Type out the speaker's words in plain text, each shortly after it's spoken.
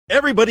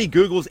Everybody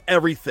Googles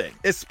everything,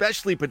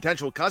 especially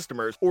potential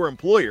customers or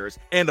employers,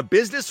 and a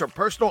business or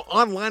personal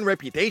online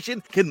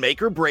reputation can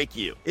make or break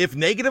you. If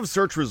negative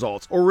search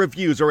results or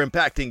reviews are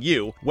impacting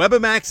you,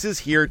 Webamax is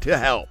here to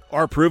help.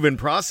 Our proven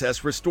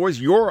process restores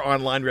your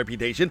online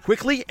reputation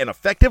quickly and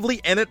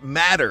effectively, and it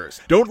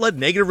matters. Don't let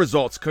negative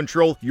results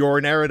control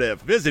your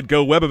narrative. Visit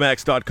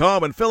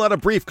GoWebamax.com and fill out a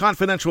brief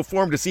confidential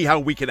form to see how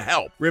we can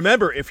help.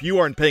 Remember, if you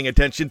aren't paying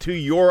attention to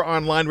your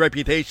online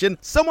reputation,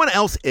 someone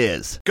else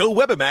is.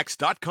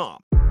 GoWebamax.com.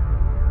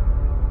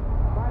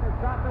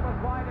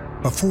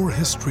 Before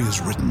history is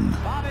written,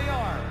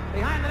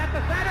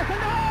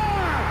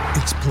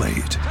 it's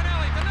played.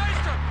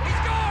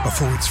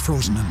 Before it's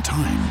frozen in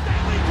time,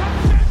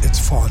 it's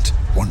fought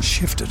one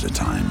shift at a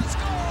time.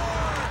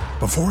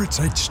 Before it's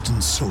etched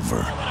in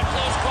silver,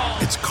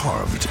 it's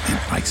carved in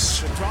ice.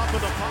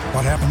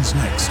 What happens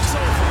next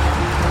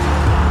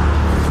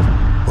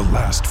will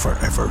last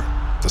forever.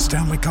 The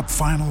Stanley Cup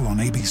Final on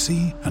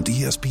ABC and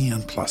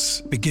ESPN Plus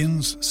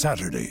begins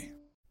Saturday.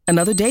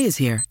 Another day is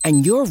here,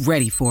 and you're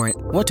ready for it.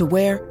 What to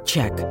wear?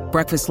 Check.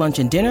 Breakfast, lunch,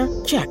 and dinner?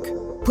 Check.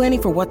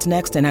 Planning for what's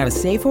next and how to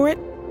save for it?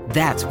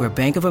 That's where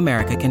Bank of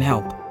America can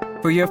help.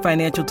 For your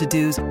financial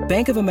to-dos,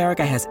 Bank of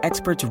America has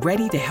experts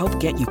ready to help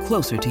get you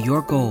closer to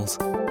your goals.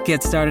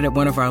 Get started at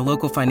one of our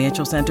local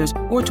financial centers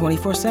or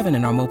 24/7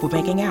 in our mobile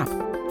banking app.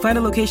 Find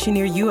a location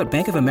near you at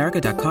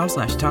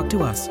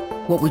bankofamerica.com/talktous.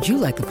 What would you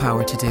like the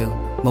power to do?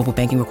 Mobile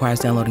banking requires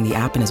downloading the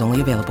app and is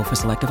only available for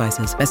select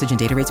devices. Message and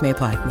data rates may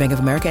apply. Bank of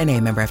America N.A.,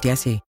 member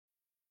FDIC.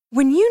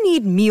 When you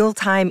need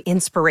mealtime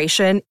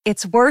inspiration,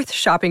 it's worth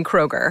shopping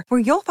Kroger, where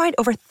you'll find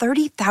over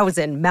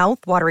 30,000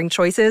 mouth-watering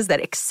choices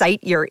that excite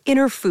your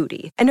inner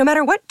foodie. And no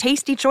matter what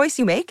tasty choice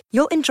you make,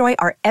 you'll enjoy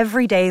our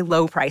everyday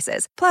low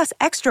prices, plus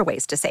extra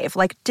ways to save,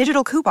 like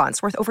digital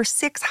coupons worth over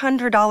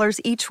 $600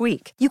 each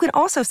week. You can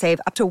also save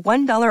up to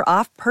 $1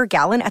 off per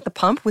gallon at the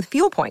pump with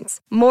fuel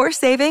points. More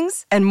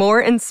savings and more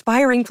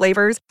inspiring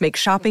flavors make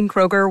shopping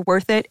Kroger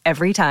worth it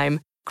every time.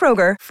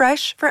 Kroger,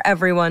 fresh for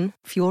everyone.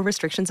 Fuel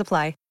restrictions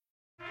apply.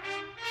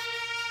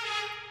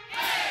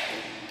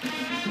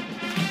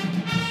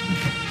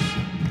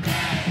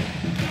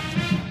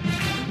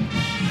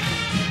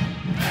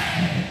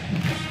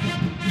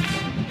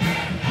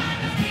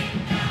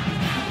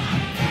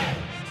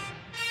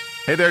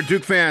 Hey there,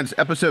 Duke fans.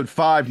 Episode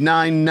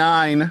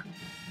 599.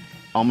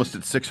 Almost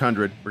at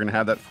 600. We're going to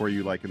have that for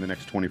you like in the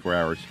next 24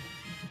 hours.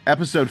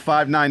 Episode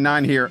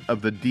 599 here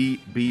of the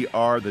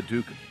DBR, the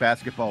Duke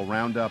Basketball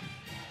Roundup.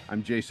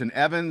 I'm Jason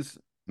Evans.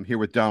 I'm here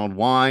with Donald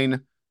Wine.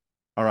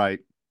 All right.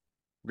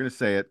 We're going to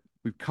say it.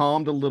 We've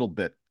calmed a little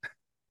bit.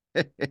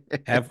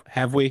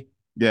 Have we?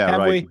 Yeah, have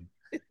right.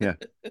 We? Yeah.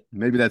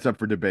 Maybe that's up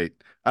for debate.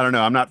 I don't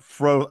know. I'm not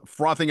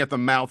frothing at the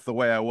mouth the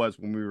way I was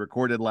when we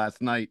recorded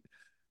last night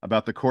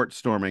about the court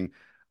storming.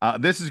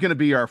 This is going to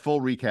be our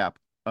full recap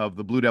of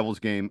the Blue Devils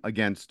game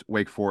against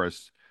Wake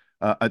Forest.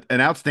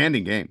 An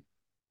outstanding game.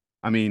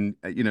 I mean,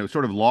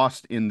 sort of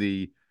lost in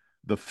the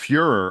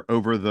furor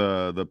over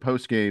the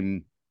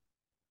post-game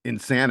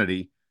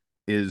insanity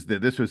is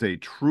that this was a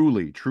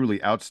truly,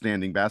 truly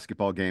outstanding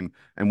basketball game,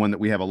 and one that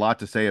we have a lot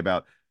to say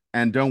about.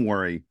 And don't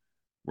worry,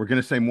 we're going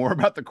to say more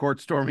about the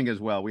court storming as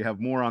well. We have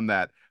more on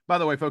that. By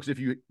the way, folks, if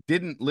you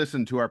didn't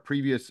listen to our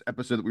previous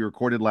episode that we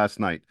recorded last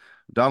night,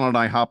 Donald and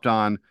I hopped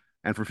on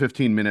and for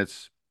 15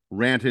 minutes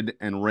ranted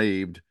and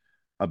raved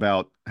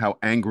about how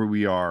angry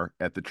we are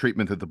at the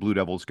treatment that the Blue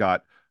Devils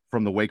got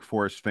from the Wake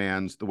Forest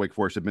fans, the Wake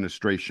Forest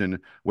administration,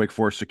 Wake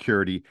Forest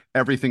security,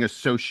 everything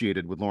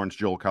associated with Lawrence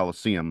Joel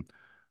Coliseum.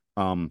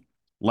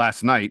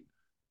 Last night,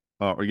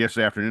 or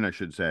yesterday afternoon, I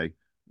should say,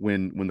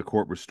 when the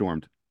court was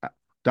stormed.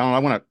 Donald, I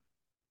want to,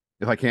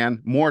 if I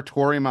can,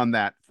 moratorium on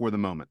that for the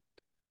moment.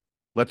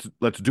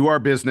 Let's do our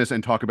business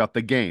and talk about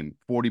the game,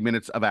 40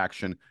 minutes of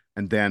action,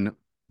 and then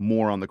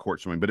more on the court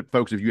storming. But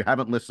folks, if you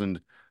haven't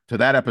listened to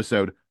that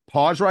episode,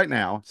 pause right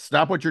now,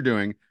 stop what you're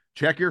doing,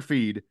 check your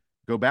feed,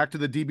 go back to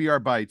the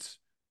DBR Bites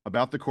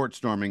about the court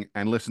storming,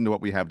 and listen to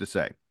what we have to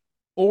say.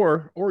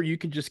 Or you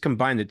can just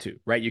combine the two,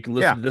 right? You can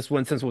listen to this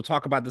one, since we'll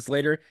talk about this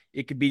later.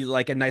 It could be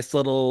like a nice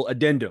little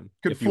addendum.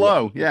 Could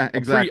flow. Yeah,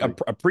 exactly.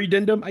 A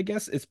pre-dendum, I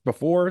guess. It's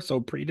before, so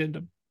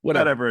pre-dendum.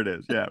 Whatever it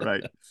is. Yeah,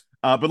 right.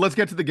 But let's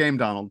get to the game,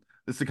 Donald.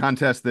 This is a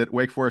contest that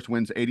Wake Forest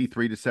wins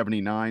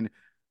 83-79.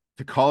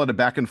 To call it a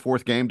back and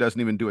forth game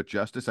doesn't even do it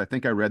justice. I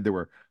think I read there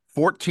were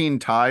 14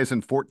 ties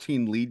and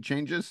 14 lead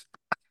changes.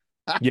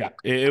 Yeah,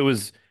 it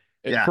was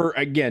for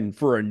a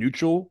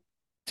neutral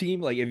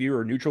team. Like if you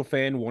were a neutral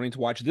fan wanting to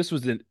watch, this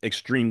was an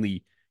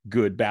extremely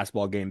good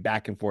basketball game,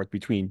 back and forth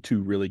between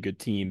two really good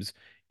teams.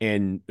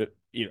 And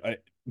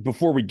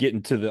before we get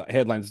into the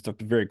headlines and stuff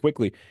very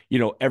quickly,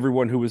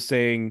 everyone who was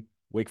saying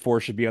Wake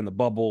Forest should be on the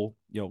bubble,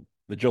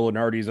 the Joe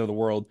Lunardis of the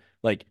world,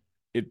 like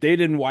if they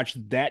didn't watch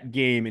that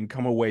game and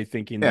come away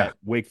thinking that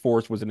Wake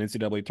Forest was an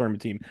NCAA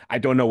tournament team, I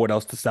don't know what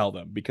else to sell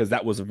them, because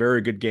that was a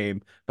very good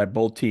game by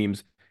both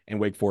teams, and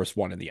Wake Forest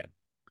won in the end.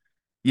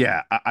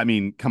 Yeah, I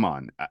mean, come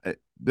on.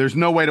 There's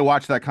no way to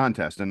watch that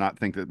contest and not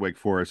think that Wake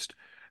Forest,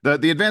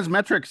 the advanced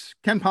metrics,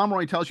 Ken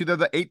Pomeroy tells you they're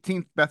the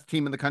 18th best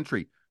team in the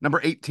country, number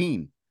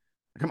 18.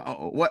 Come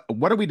on,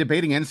 what are we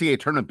debating NCAA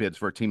tournament bids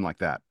for a team like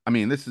that? I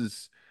mean, this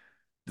is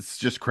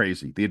just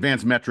crazy. The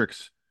advanced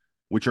metrics,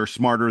 which are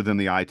smarter than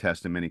the eye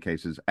test in many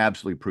cases,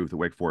 absolutely prove that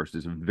Wake Forest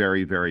is a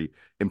very, very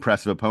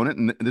impressive opponent.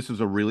 And this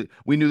was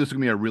we knew this was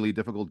going to be a really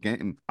difficult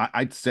game.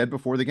 I said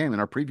before the game in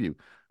our preview,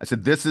 I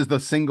said, this is the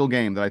single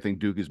game that I think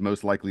Duke is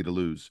most likely to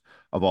lose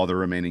of all the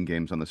remaining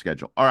games on the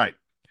schedule. All right,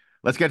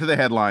 let's get to the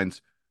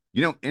headlines.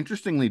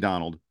 Interestingly,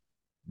 Donald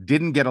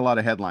didn't get a lot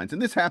of headlines.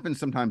 And this happens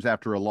sometimes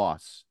after a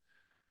loss.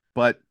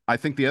 But I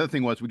think the other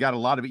thing was we got a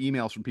lot of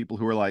emails from people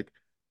who were like,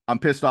 I'm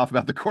pissed off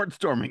about the court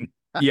storming.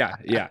 Yeah.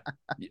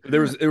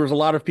 There was a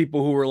lot of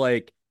people who were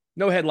like,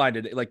 no headline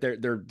today. Like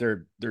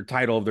their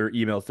title of their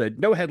email said,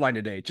 no headline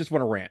today. Just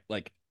want to rant.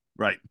 Like,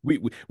 right.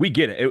 We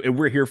get it. And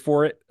we're here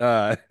for it.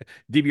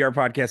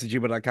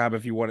 DBRpodcast@gmail.com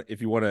if you want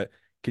to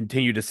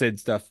continue to send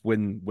stuff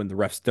when the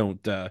refs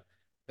don't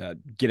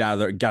get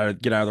out of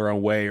their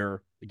own way,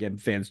 or again,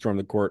 fans storm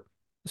the court.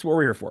 That's what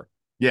we're here for.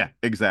 Yeah,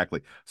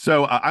 exactly.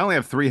 So I only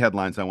have 3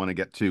 headlines I want to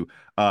get to.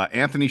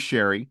 Anthony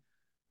Sherry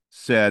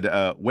said,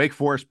 Wake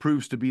Forest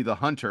proves to be the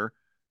hunter,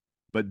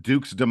 but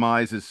Duke's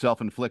demise is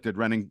self-inflicted,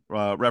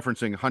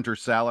 referencing Hunter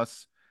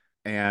Salas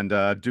and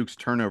Duke's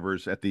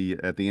turnovers at the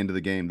end of the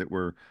game that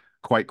were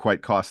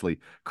quite costly.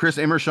 Chris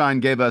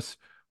Immershine gave us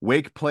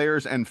Wake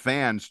players and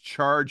fans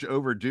charge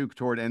over Duke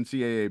toward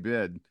NCAA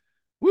bid.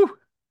 Woo!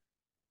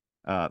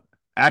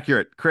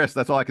 Accurate, Chris.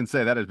 That's all I can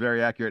say. That is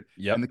very accurate.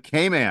 Yep. And the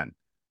K-Man,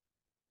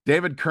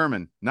 David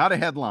Kerman, not a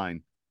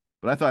headline,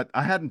 but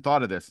I hadn't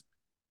thought of this.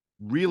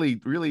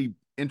 Really, really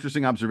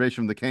interesting observation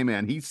from the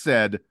K-Man. He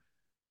said,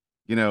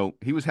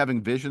 he was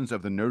having visions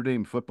of the Notre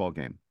Dame football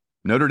game.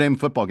 You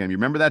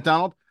remember that,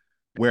 Donald?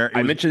 Where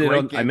I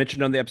mentioned I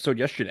mentioned on the episode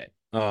yesterday,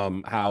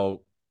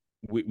 how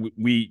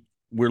we're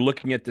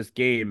looking at this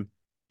game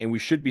and we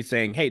should be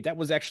saying, hey, that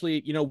was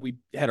actually, we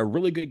had a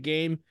really good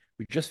game.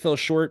 We just fell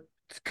short.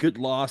 It's a good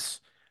loss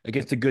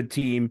against a good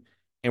team.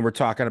 And we're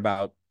talking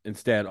about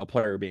instead a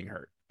player being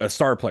hurt, a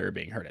star player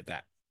being hurt at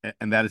that.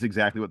 And that is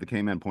exactly what the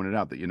K-Man pointed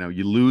out, that, you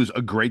lose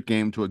a great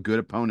game to a good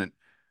opponent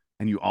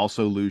and you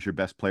also lose your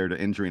best player to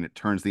injury, and it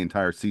turns the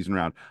entire season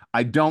around.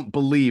 I don't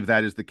believe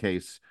that is the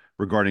case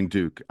regarding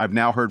Duke. I've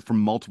now heard from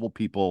multiple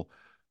people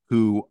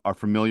who are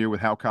familiar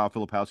with how Kyle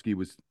Filipowski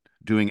was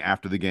doing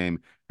after the game,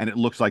 and it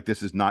looks like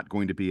this is not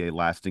going to be a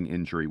lasting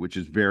injury, which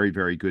is very,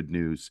 very good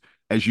news.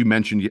 As you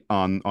mentioned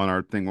on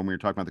our thing when we were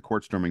talking about the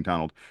court storming,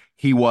 Donald,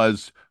 he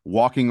was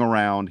walking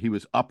around, he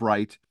was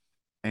upright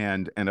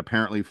and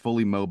apparently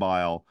fully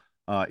mobile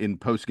in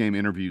post-game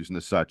interviews and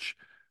the such.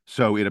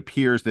 So it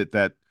appears that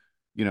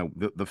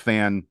the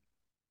fan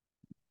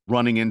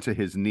running into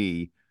his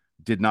knee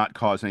did not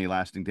cause any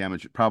lasting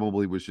damage. It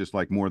probably was just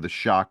like more the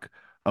shock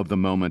of the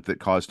moment that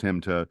caused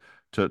him to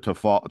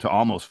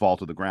almost fall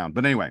to the ground.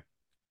 But anyway,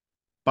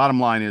 bottom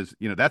line is,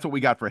 that's what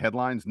we got for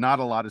headlines. Not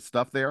a lot of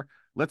stuff there.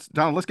 Let's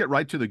get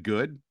right to the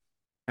good.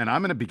 And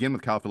I'm going to begin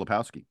with Kyle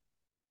Filipowski.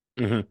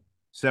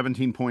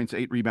 17 points,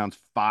 8 rebounds,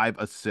 5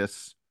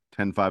 assists,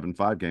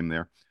 10-5-5 game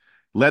there.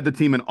 Led the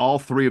team in all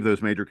 3 of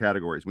those major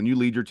categories. When you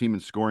lead your team in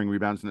scoring,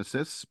 rebounds, and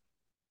assists,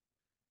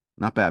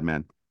 not bad,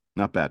 man.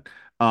 Not bad.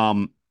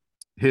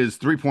 His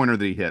 3-pointer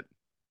that he hit,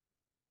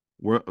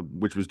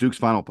 which was Duke's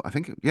final, I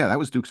think, that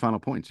was Duke's final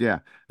points. Yeah,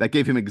 that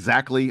gave him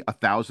exactly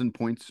 1,000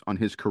 points on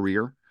his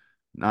career.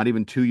 Not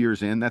even 2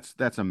 years in.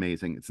 That's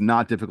amazing. It's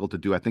not difficult to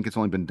do. I think it's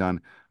only been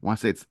done, I want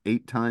to say it's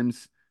 8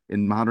 times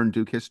in modern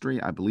Duke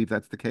history. I believe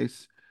that's the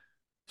case.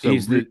 So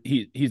he's the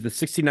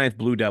 69th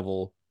Blue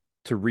Devil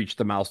to reach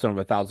the milestone of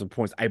 1,000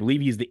 points. I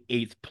believe he's the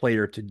 8th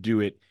player to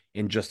do it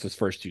in just his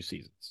first 2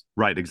 seasons.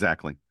 Right,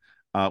 exactly.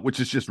 Which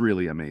is just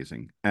really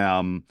amazing.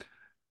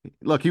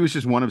 Look, he was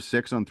just 1 of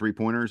 6 on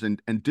 3-pointers,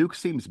 and Duke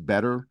seems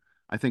better,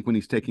 I think, when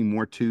he's taking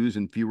more 2s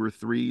and fewer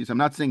 3s. I'm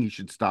not saying he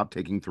should stop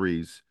taking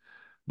 3s,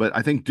 but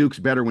I think Duke's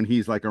better when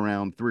he's like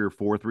around 3 or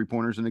 4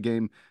 3-pointers in a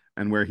game,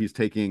 and where he's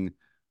taking,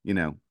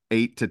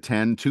 8 to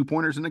 10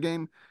 2-pointers in a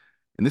game.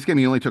 In this game,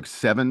 he only took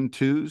 7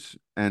 2s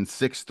and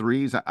 6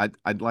 3s.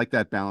 I'd like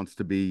that balance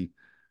to be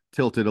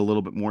tilted a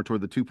little bit more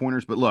toward the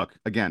 2-pointers. But look,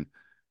 again,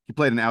 he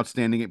played an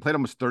outstanding game, played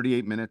almost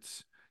 38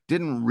 minutes,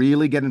 didn't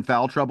really get in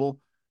foul trouble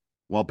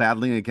while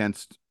battling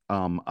against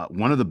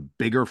one of the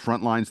bigger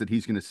front lines that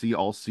he's going to see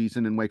all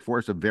season in Wake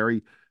Forest.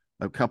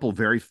 A couple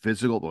very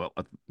physical, well,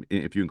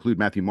 if you include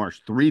Matthew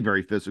Marsh, 3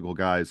 very physical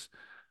guys.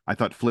 I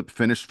thought Flip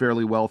finished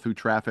fairly well through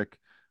traffic.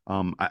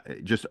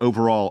 Just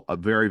overall, a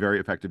very, very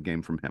effective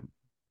game from him.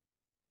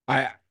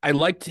 I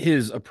liked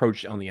his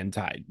approach on the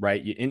inside,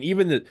 right? And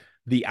even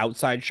the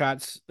outside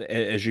shots,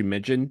 as you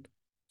mentioned,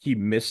 he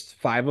missed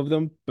 5 of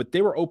them, but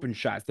they were open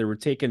shots. They were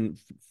taken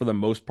for the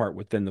most part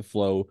within the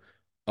flow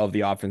of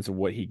the offense of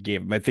what he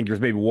gave him. I think there's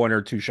maybe 1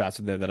 or 2 shots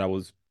in there that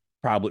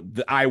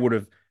I would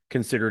have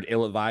considered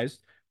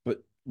ill-advised,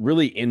 but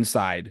really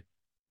inside,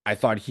 I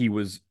thought he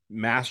was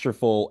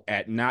masterful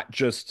at not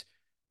just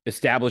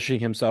establishing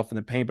himself in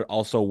the paint, but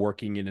also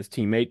working in his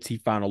teammates. He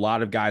found a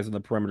lot of guys on the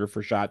perimeter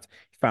for shots.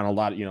 He found a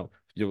lot of,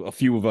 a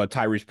few of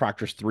Tyrese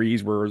Proctor's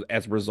 3s were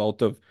as a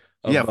result of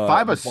Yeah, of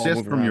five the ball assists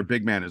moving from your around.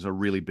 big man is a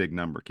really big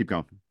number. Keep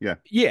going. Yeah.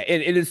 Yeah,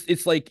 and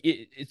it's like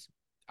it's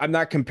I'm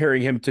not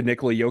comparing him to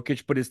Nikola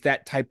Jokic, but it's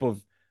that type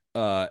of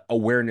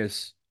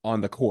awareness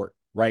on the court,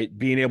 right?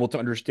 Being able to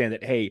understand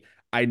that, hey,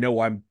 I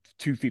know I'm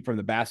 2 feet from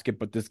the basket,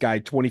 but this guy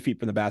 20 feet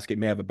from the basket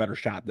may have a better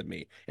shot than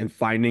me, and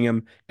finding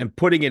him and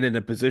putting it in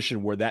a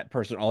position where that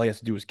person all he has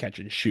to do is catch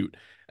and shoot.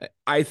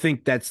 I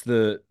think that's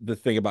the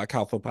thing about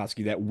Kyle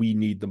Filipowski that we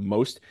need the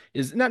most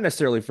is not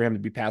necessarily for him to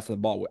be passing the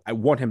ball. I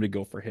want him to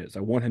go for his. I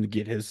want him to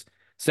get his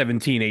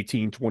 17,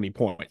 18, 20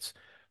 points.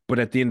 But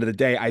at the end of the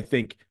day, I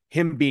think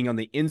him being on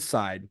the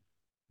inside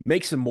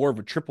makes him more of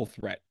a triple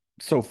threat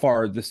so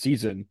far this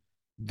season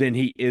than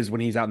he is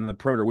when he's out in the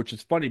perimeter, which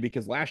is funny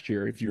because last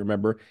year, if you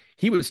remember,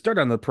 he would start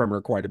on the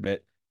perimeter quite a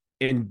bit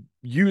and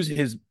use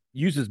his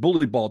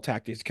bully ball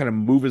tactics to kind of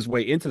move his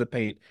way into the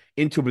paint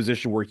into a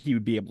position where he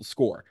would be able to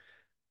score.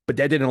 But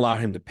that didn't allow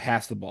him to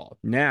pass the ball.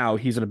 Now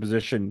he's in a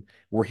position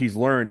where he's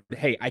learned,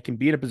 hey, I can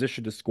be in a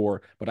position to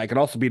score, but I can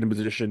also be in a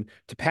position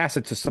to pass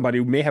it to somebody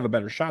who may have a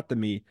better shot than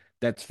me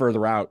that's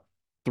further out.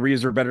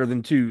 Threes are better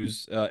than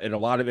twos in a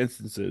lot of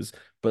instances.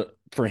 But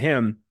for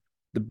him,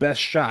 the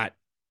best shot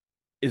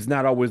is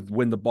not always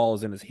when the ball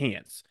is in his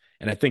hands.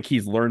 And I think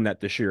he's learned that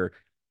this year.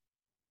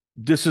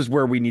 This is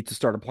where we need to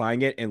start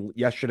applying it. And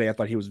yesterday, I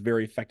thought he was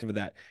very effective at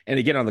that. And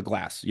again, on the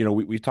glass,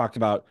 we talked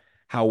about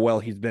how well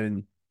he's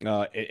been.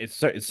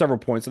 It's several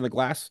points in the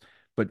glass,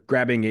 but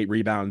grabbing 8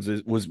 rebounds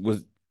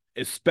was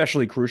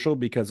especially crucial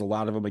because a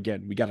lot of them,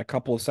 again, we got a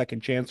couple of second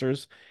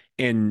chancers,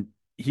 and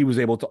he was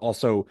able to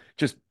also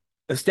just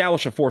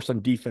establish a force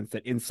on defense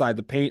that inside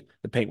the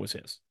paint was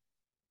his.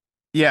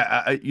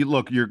 Yeah, you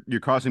look, you're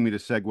causing me to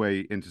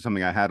segue into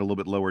something I had a little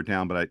bit lower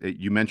down, but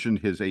you mentioned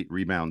his 8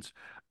 rebounds.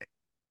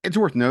 It's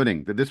worth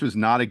noting that this was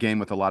not a game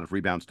with a lot of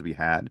rebounds to be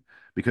had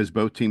because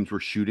both teams were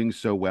shooting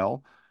so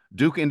well.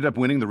 Duke ended up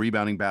winning the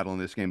rebounding battle in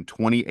this game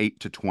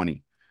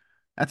 28-20.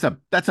 That's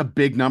a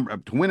big number.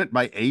 To win it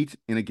by 8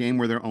 in a game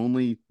where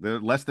they're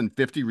less than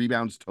 50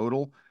 rebounds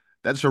total.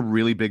 That's a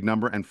really big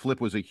number. And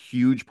Flip was a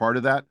huge part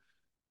of that.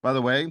 By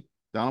the way,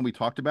 Donald, we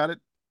talked about it.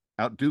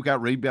 Duke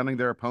out rebounding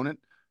their opponent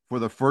for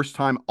the first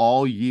time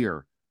all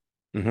year.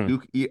 Mm-hmm.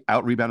 Duke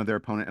out rebounded their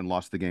opponent and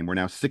lost the game. We're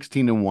now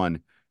 16-1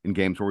 in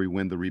games where we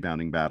win the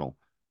rebounding battle.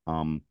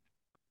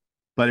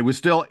 But it was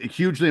still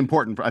hugely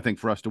important, I think,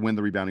 for us to win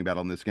the rebounding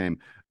battle in this game.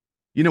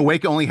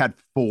 Wake only had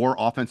 4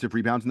 offensive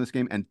rebounds in this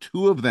game, and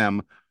 2 of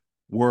them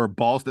were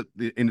balls that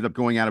ended up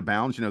going out of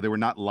bounds. They were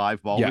not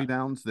live ball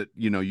rebounds that,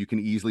 you can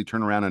easily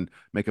turn around and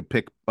make a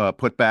pick,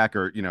 put back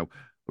or,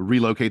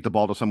 relocate the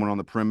ball to someone on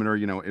the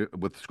perimeter,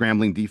 with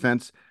scrambling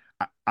defense.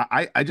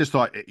 I just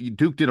thought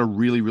Duke did a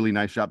really, really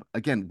nice job.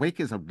 Again, Wake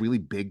is a really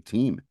big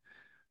team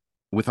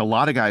with a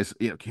lot of guys.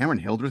 Cameron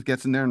Hildreth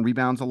gets in there and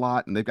rebounds a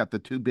lot, and they've got the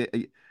 2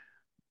 big.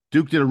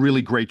 Duke did a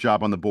really great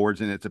job on the boards,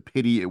 and it's a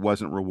pity it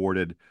wasn't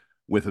rewarded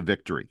with a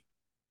victory.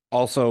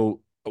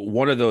 Also, at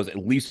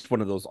least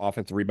one of those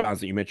offensive rebounds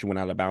that you mentioned went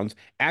out of bounds,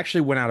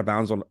 actually went out of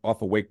bounds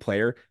off a Wake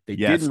player. They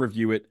didn't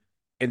review it.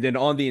 And then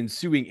on the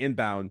ensuing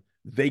inbound,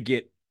 they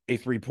get a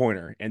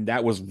 3-pointer. And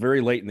that was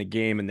very late in the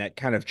game. And that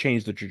kind of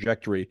changed the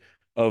trajectory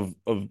of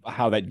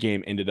how that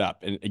game ended up.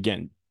 And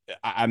again,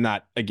 I'm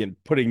not,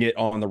 putting it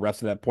on the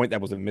rest of that point.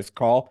 That was a missed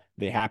call.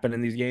 They happen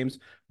in these games.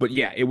 But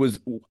yeah,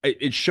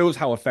 it shows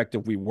how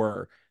effective we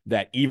were,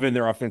 that even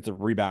their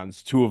offensive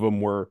rebounds, 2 of them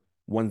were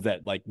ones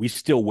that like we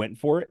still went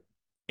for it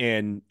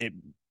and it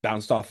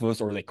bounced off of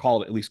us, or they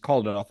at least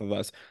called it off of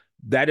us.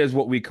 That is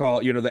what we call,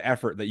 the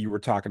effort that you were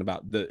talking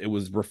about. It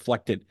was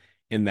reflected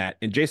in that.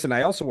 And Jason,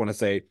 I also want to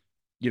say,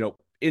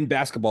 in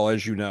basketball,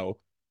 as you know,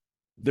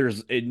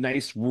 there's a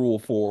nice rule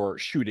for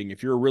shooting.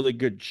 If you're a really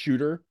good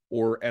shooter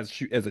or as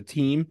a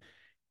team,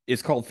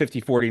 it's called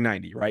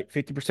 50-40-90, right?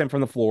 50%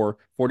 from the floor,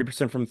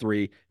 40% from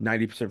 3,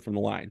 90% from the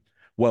line.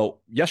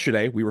 Well,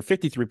 yesterday we were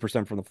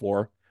 53% from the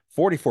floor,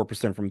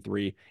 44% from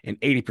 3, and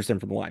 80%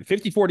 from the line.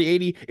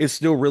 50-40-80 is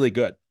still really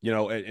good.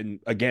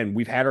 And again,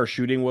 we've had our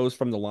shooting woes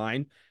from the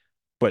line,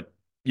 but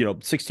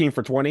 16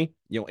 for 20,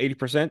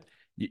 80%,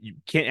 you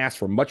can't ask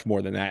for much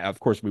more than that. Of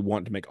course, we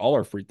want to make all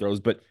our free throws,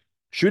 but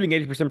shooting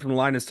 80% from the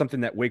line is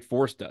something that Wake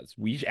Forest does.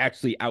 We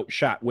actually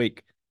outshot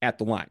Wake at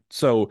the line.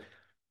 So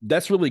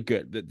that's really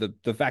good.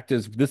 The fact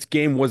is this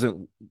game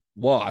wasn't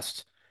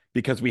lost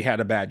because we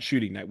had a bad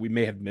shooting night. We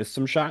may have missed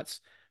some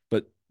shots,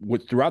 but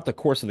throughout the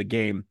course of the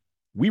game,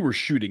 we were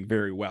shooting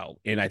very well.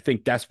 And I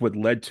think that's what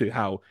led to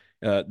how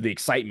the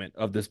excitement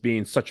of this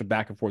being such a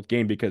back and forth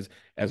game, because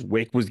as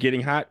Wake was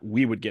getting hot,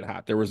 we would get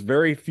hot. There was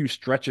very few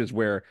stretches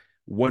where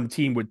one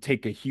team would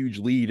take a huge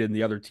lead and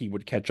the other team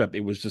would catch up.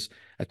 It was just,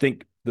 I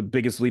think the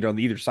biggest lead on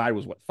either side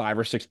was 5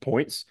 or 6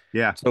 points.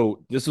 Yeah.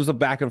 So this was a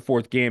back and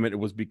forth game, and it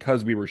was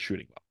because we were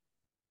shooting well.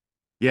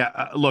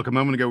 Yeah, look, a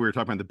moment ago we were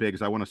talking about the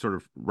bigs. I want to sort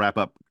of wrap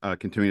up,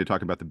 continuing to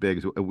talk about the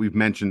bigs. I've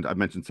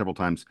mentioned several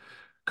times,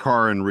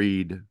 Carr and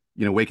Reed.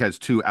 Wake has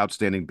 2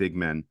 outstanding big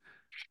men,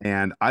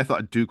 and I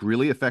thought Duke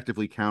really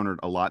effectively countered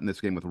a lot in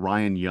this game with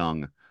Ryan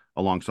Young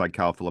alongside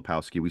Kyle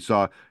Filipowski. We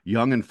saw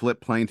Young and Flip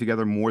playing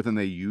together more than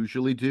they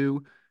usually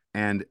do,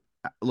 and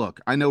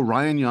look, I know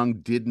Ryan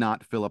Young did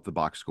not fill up the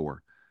box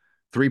score.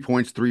 3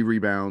 points, 3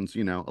 rebounds,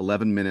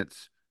 11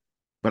 minutes.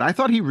 But I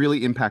thought he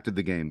really impacted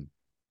the game.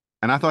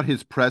 And I thought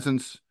his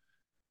presence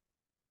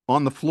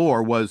on the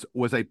floor was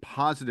a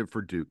positive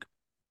for Duke.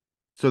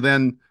 So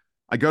then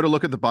I go to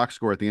look at the box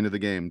score at the end of the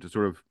game to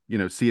sort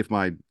of, see if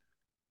my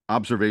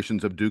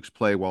observations of Duke's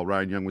play while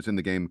Ryan Young was in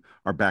the game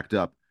are backed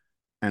up.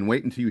 And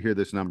wait until you hear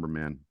this number,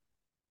 man.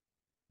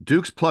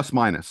 Duke's plus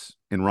minus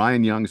in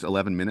Ryan Young's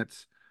 11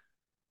 minutes.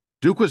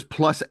 Duke was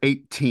plus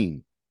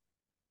 18.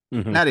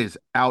 Mm-hmm. That is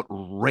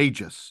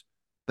outrageous.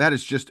 That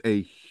is just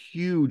a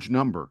huge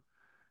number.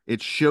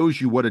 It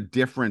shows you what a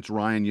difference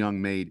Ryan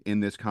Young made in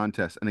this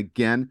contest. And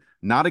again,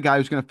 not a guy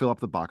who's going to fill up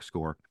the box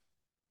score.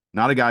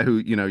 Not a guy who,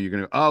 you're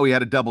going to, oh, he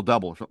had a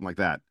double-double or something like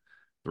that.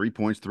 3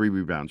 points, 3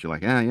 rebounds. You're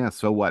like, yeah,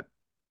 so what?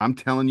 I'm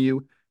telling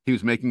you, he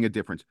was making a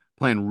difference.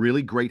 Playing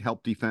really great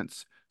help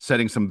defense,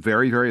 setting some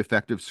very, very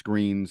effective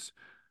screens,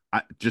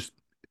 just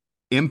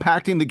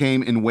impacting the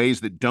game in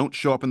ways that don't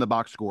show up in the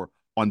box score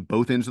on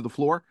both ends of the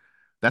floor.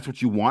 That's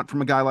what you want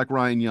from a guy like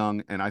Ryan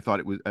Young. And I thought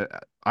it was,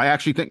 I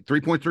actually think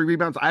 3.3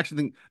 rebounds. I actually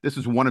think this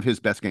is one of his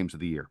best games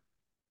of the year.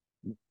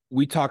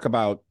 We talk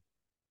about,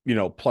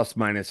 plus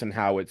minus and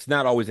how it's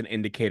not always an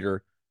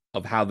indicator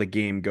of how the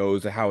game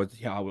goes or how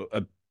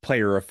a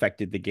player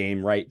affected the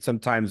game, right?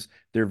 Sometimes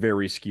they're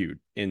very skewed.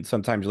 And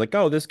sometimes you're like,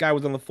 oh, this guy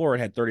was on the floor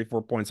and had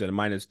 34 points and a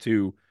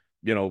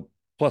 -2,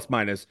 plus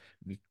minus.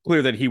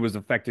 Clear that he was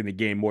affecting the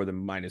game more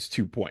than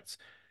 -2 points.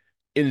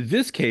 In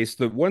this case,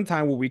 the one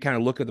time where we kind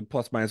of look at the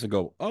plus minus and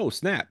go, oh,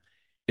 snap,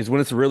 is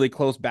when it's a really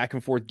close back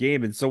and forth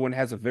game and someone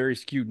has a very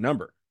skewed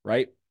number,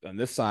 right? On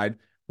this side,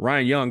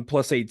 Ryan Young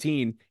plus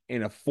 18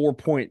 in a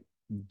 4-point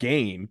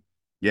game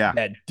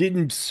that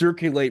didn't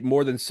circulate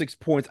more than 6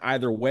 points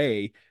either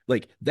way.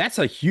 Like, that's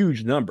a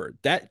huge number.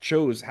 That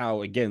shows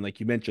how, again,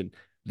 like you mentioned,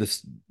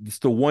 this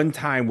the one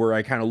time where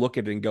I kind of look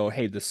at it and go,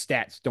 hey, the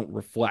stats don't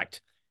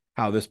reflect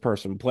how this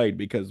person played,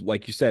 because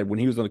like you said, when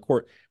he was on the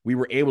court, we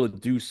were able to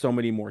do so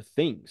many more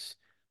things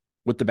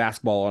with the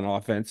basketball on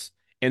offense.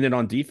 And then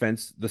on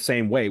defense, the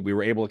same way. We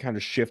were able to kind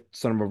of shift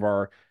some of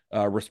our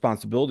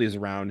responsibilities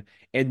around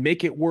and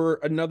make it where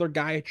another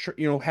guy,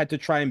 had to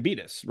try and beat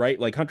us, right?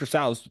 Like Hunter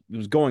Sallis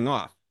was going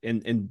off,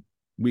 and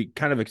we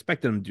kind of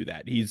expected him to do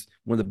that. He's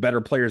one of the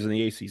better players in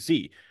the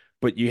ACC,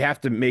 but you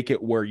have to make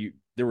it where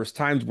there was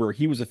times where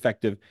he was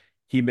effective.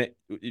 He met,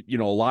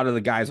 a lot of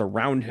the guys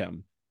around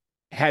him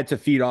had to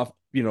feed off,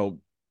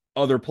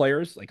 other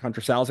players like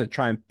Hunter Sallis had to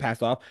try and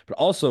pass off, but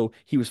also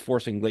he was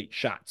forcing late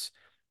shots,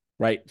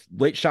 right?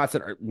 Late shots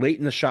that are late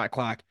in the shot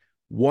clock,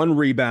 1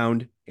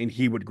 rebound, and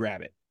he would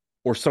grab it,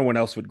 or someone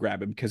else would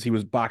grab it because he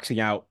was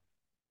boxing out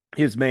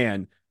his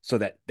man so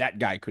that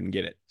guy couldn't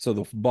get it. So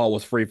the ball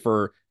was free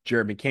for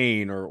Jeremy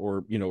Kane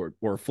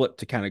or Flip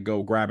to kind of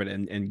go grab it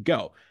and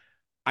go.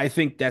 I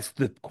think that's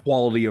the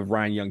quality of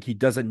Ryan Young. He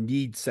doesn't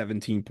need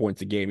 17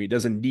 points a game. He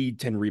doesn't need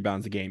 10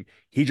 rebounds a game.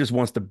 He just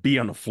wants to be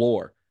on the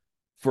floor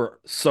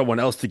for someone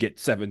else to get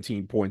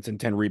 17 points and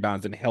 10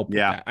 rebounds and help with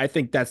that. I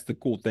think that's the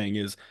cool thing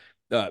is,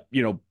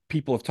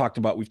 we've talked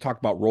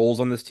about roles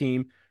on this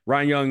team.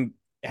 Ryan Young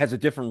has a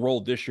different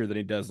role this year than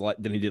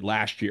he did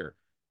last year.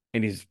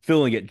 And he's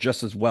filling it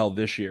just as well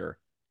this year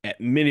at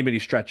many, many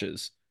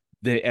stretches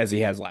as he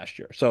has last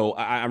year. So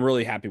I'm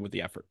really happy with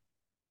the effort.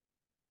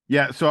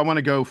 Yeah, so I want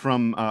to go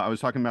from I was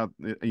talking about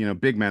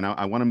big men.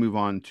 I want to move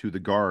on to the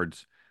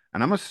guards,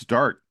 and I'm going to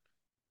start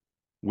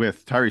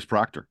with Tyrese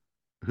Proctor,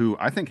 who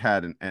I think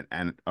had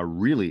a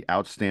really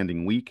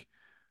outstanding week.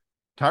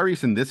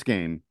 Tyrese in this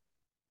game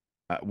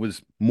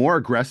was more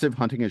aggressive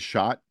hunting his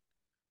shot.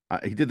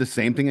 He did the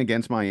same thing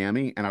against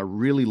Miami, and I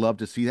really love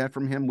to see that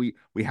from him.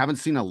 We haven't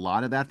seen a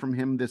lot of that from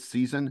him this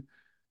season,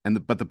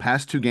 but the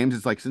past 2 games,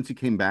 it's like since he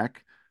came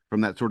back from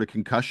that sort of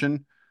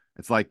concussion,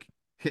 it's like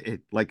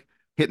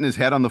hitting his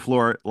head on the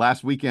floor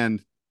last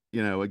weekend,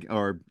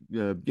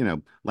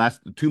 last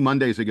 2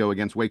 Mondays ago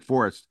against Wake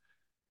Forest,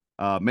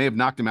 may have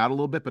knocked him out a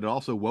little bit, but it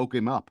also woke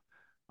him up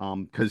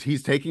because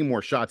he's taking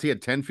more shots. He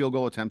had 10 field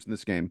goal attempts in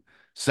this game,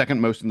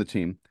 second most in the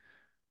team.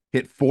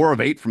 Hit 4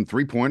 of 8 from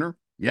three-pointer.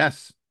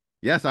 Yes,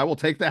 I will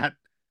take that.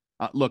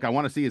 Look, I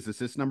want to see his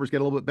assist numbers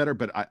get a little bit better,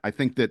 but I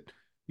think that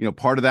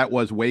part of that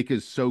was Wake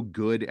is so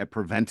good at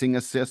preventing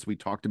assists. We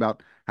talked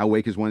about how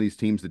Wake is one of these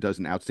teams that does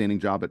an outstanding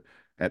job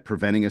at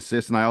preventing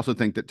assists. And I also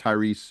think that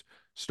Tyrese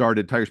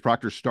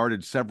Proctor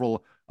started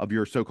several of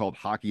your so-called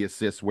hockey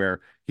assists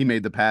where he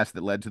made the pass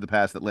that led to the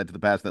pass that led to the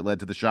pass that led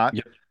to the shot.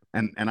 Yep.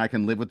 And I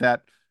can live with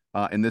that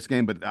in this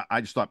game. But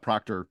I just thought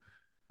Proctor,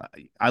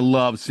 I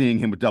love seeing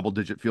him with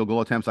double-digit field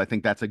goal attempts. I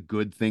think that's a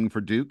good thing for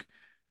Duke.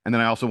 And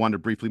then I also wanted to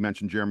briefly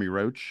mention Jeremy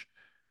Roach.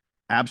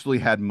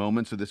 Absolutely had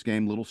moments of this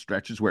game, little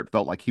stretches where it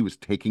felt like he was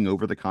taking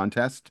over the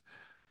contest.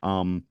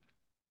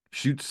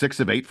 Shoot 6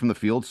 of 8 from the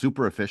field,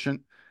 super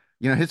efficient.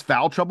 His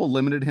foul trouble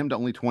limited him to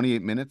only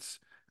 28 minutes.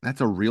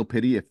 That's a real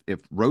pity. If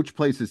Roach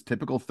plays his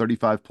typical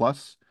 35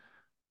 plus,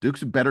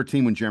 Duke's a better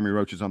team when Jeremy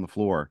Roach is on the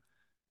floor.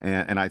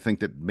 And I think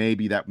that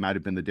maybe that might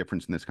have been the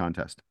difference in this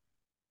contest.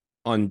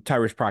 On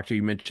Tyrese Proctor,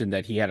 you mentioned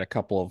that he had a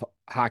couple of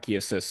hockey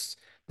assists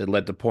that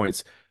led to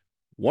points.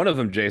 One of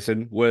them,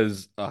 Jason,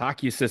 was a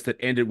hockey assist that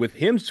ended with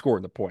him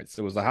scoring the points.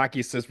 It was a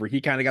hockey assist where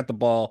he kind of got the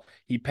ball.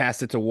 He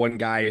passed it to one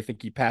guy. I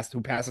think who passed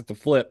it to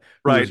Flip,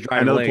 who was Right. I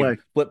driving know the lane. play.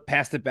 Flip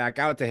passed it back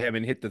out to him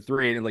and hit the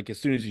three. And like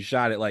as soon as he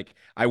shot it, like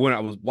I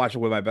was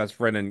watching with my best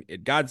friend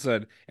and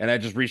Godson, and I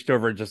just reached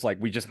over and just like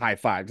we just high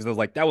fived because I was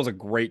like, that was a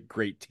great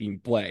team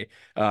play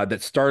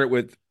that started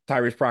with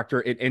Tyrese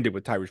Proctor. It ended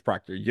with Tyrese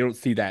Proctor. You don't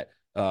see that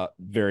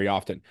very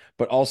often.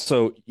 But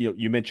also,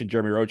 you mentioned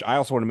Jeremy Roach. I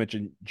also want to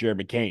mention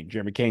Jeremy Kane.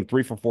 Jeremy Kane,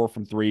 3 for 4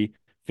 from three,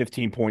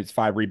 15 points,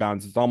 5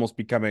 rebounds. It's almost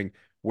becoming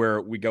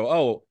where we go,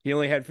 oh, he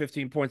only had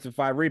 15 points and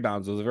 5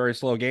 rebounds. It was a very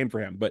slow game for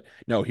him. But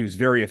no, he was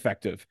very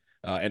effective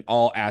in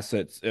all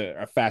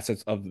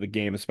facets of the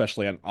game,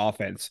 especially on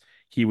offense.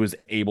 He was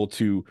able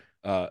to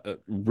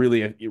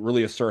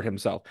really assert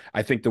himself.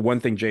 I think the one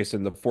thing,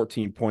 Jason, the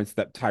 14 points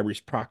that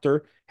Tyrese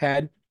Proctor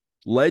had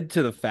led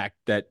to the fact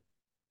that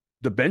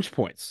the bench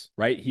points,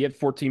 right? He had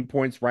 14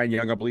 points. Ryan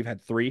Young, I believe,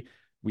 had 3.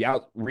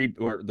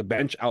 The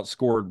bench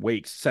outscored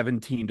Wake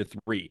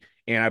 17-3.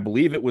 And I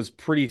believe it was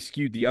pretty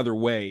skewed the other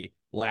way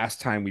last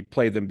time we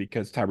played them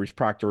because Tyrese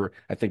Proctor,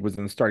 I think, was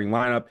in the starting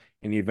lineup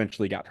and he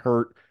eventually got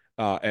hurt.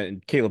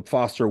 And Caleb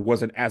Foster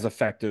wasn't as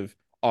effective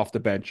off the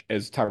bench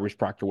as Tyrese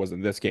Proctor was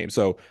in this game.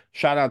 So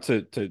shout out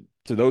to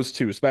those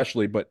two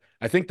especially. But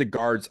I think the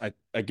guards,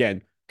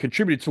 again,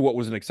 contributed to what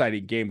was an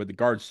exciting game, but the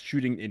guards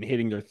shooting and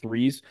hitting their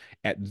threes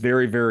at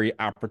very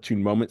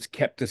opportune moments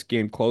kept this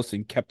game close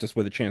and kept us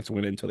with a chance to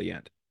win it until the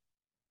end.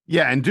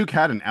 Yeah, and Duke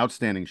had an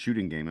outstanding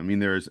shooting game. I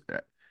mean,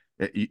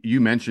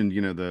 you mentioned,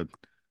 the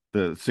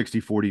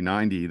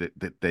 60-40-90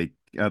 that they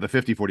the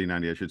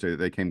 50-40-90, I should say, that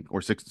they came,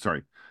 or six,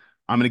 sorry.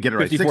 I'm going to get it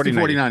right.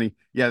 60-40-90.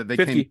 Yeah, they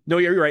 50. came. No,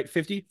 you're right.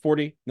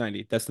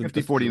 50-40-90. That's the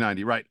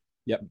 50-40-90, right.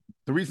 Yep.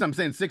 The reason I'm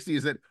saying 60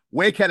 is that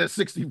Wake had a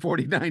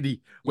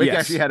 60-40-90. Wake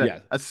actually had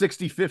a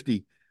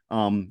 60-50,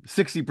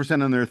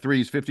 60% on their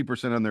threes,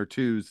 50% on their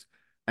twos.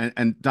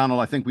 And Donald,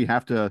 I think we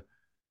have to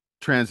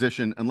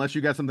transition, unless you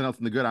got something else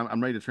in the good.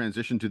 I'm ready to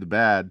transition to the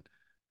bad.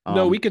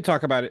 No, we could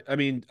talk about it. I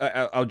mean,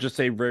 I'll just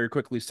say very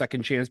quickly,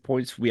 second chance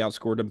points, we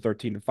outscored them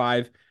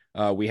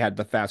 13-5. We had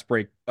the fast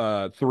break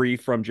 3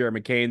 from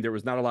Jeremy Kane. There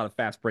was not a lot of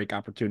fast break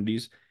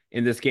opportunities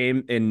in this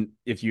game. And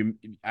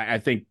I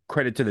think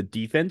credit to the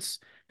defense,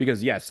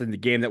 because yes, in the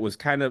game that was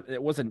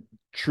it wasn't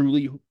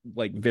truly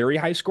like very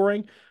high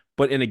scoring,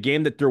 but in a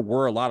game that there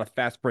were a lot of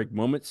fast break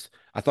moments,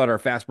 I thought our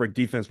fast break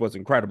defense was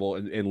incredible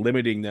in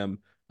limiting them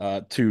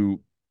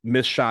to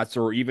missed shots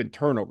or even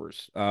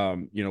turnovers.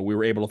 We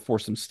were able to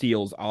force some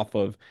steals off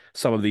of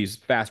some of these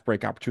fast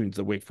break opportunities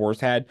that Wake Forest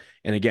had.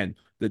 And again,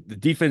 the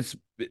defense,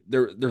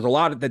 there's a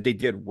lot that they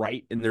did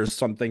right, and there's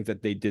some things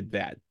that they did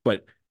bad.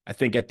 But I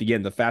think at the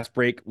end, the fast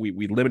break,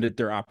 we limited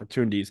their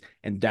opportunities,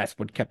 and that's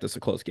what kept us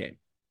a close game.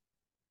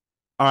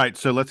 All right,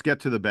 so let's get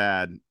to the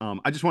bad.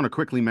 I just want to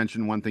quickly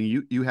mention one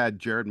thing. You had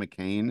Jared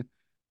McCain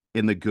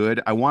in the good.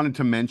 I wanted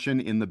to mention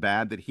in the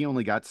bad that he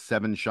only got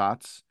 7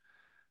 shots.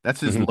 That's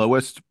his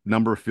lowest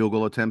number of field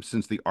goal attempts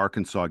since the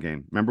Arkansas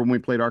game. Remember when we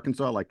played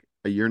Arkansas like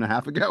a year and a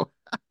half ago?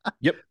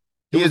 Yep.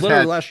 It was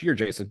literally last year,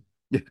 Jason.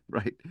 Yeah,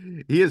 right.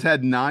 He has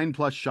had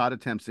 9+ shot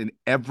attempts in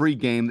every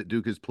game that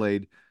Duke has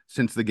played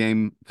since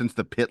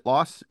the Pitt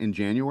loss in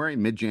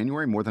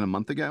mid-January, more than a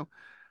month ago.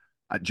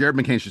 Jared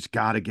McCain's just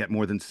got to get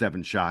more than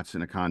 7 shots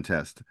in a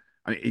contest.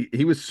 I mean,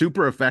 he was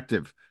super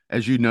effective,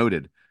 as you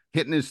noted,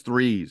 hitting his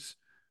threes,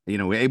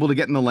 able to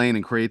get in the lane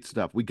and create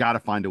stuff. We got to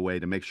find a way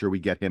to make sure we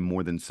get him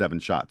more than 7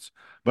 shots.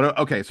 But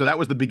okay, so that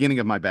was the beginning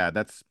of my bad.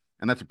 That's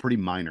a pretty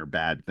minor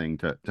bad thing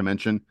to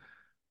mention.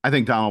 I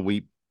think, Donald,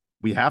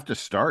 we have to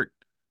start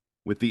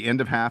with the end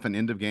of half and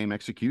end of game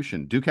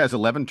execution. Duke has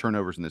 11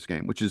 turnovers in this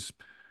game, which is,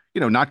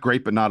 not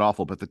great, but not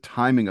awful. But the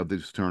timing of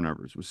these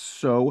turnovers was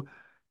so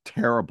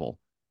terrible.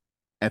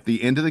 At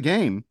the end of the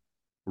game,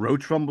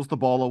 Roach fumbles the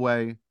ball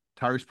away.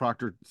 Tyrese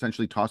Proctor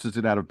essentially tosses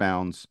it out of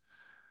bounds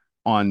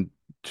on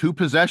 2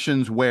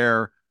 possessions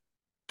where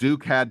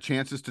Duke had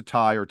chances to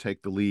tie or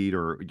take the lead,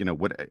 or,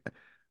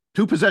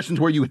 2 possessions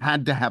where you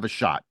had to have a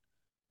shot.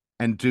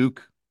 And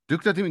Duke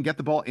doesn't even get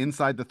the ball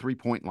inside the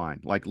 3-point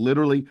line. Like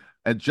literally,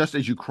 just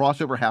as you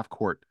cross over half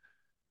court,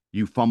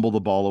 you fumble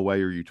the ball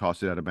away or you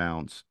toss it out of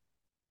bounds.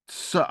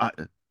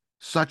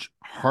 Such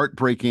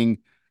heartbreaking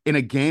in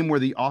a game where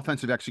the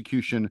offensive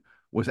execution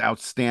was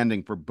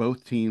outstanding for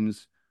both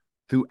teams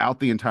throughout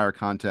the entire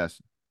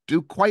contest.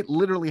 Duke quite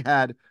literally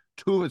had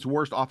 2 of its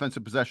worst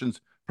offensive possessions,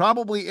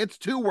 probably its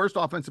 2 worst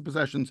offensive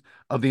possessions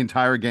of the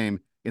entire game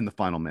in the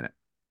final minute.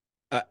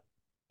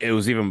 It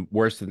was even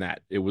worse than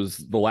that. It was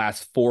the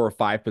last 4 or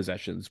 5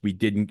 possessions. We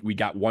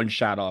got 1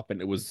 shot off,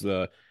 and it was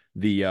the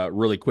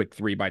really quick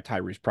 3 by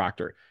Tyrese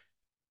Proctor.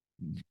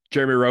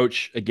 Jeremy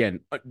Roach,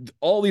 again,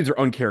 all these are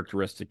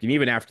uncharacteristic. And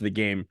even after the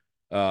game,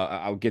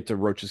 I'll get to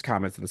Roach's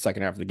comments in the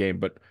second half of the game,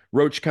 but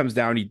Roach comes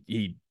down,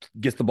 he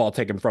gets the ball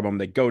taken from him.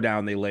 They go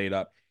down, they lay it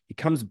up. He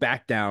comes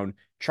back down,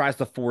 tries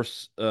to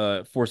force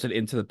it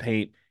into the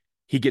paint.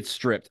 He gets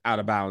stripped out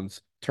of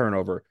bounds,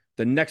 turnover.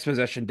 The next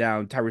possession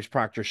down, Tyrese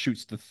Proctor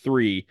shoots the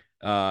 3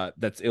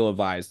 that's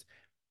ill-advised.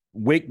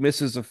 Wake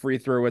misses a free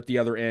throw at the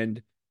other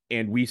end,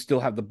 and we still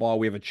have the ball.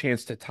 We have a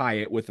chance to tie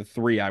it with a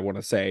 3, I want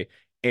to say.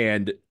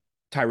 And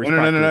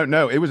Tyrese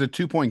No. It was a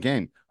 2-point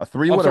game. A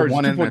 3 Oh, would sorry, have it was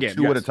won a it, and a 2-point game.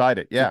 2 would have Yes. tied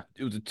it. Yeah.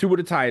 It was a 2 would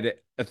have tied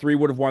it. A 3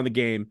 would have won the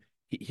game.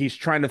 He's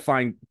trying to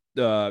find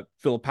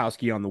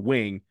Filipowski on the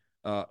wing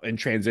in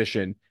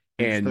transition,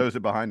 and throws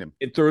it behind him.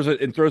 It throws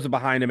it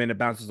behind him, and it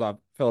bounces off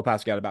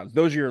Filipowski out of bounds.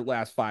 Those are your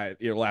last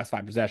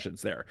five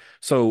possessions there.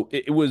 So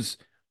it was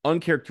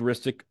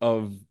uncharacteristic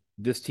of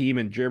this team.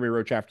 And Jeremy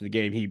Roach, after the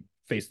game, he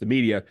faced the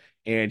media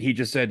and he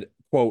just said,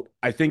 quote,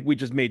 "I think we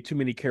just made too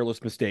many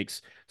careless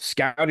mistakes,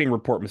 scouting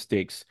report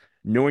mistakes,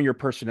 knowing your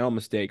personnel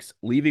mistakes,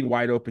 leaving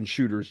wide open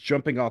shooters,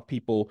 jumping off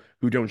people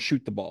who don't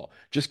shoot the ball,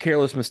 just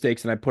careless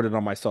mistakes." And I put it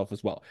on myself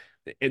as well.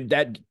 And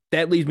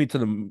that leads me to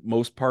the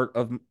most part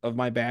of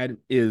my bad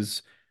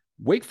is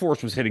Wake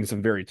Forest was hitting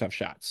some very tough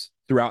shots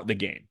throughout the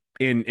game.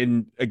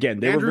 And again,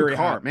 they were very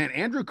hot. Man,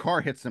 Andrew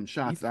Carr hit some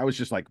shots. I was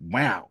just like,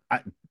 wow.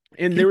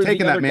 And they were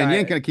taking that, man. You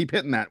ain't gonna keep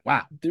hitting that.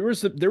 Wow. There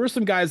were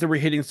some guys that were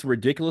hitting some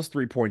ridiculous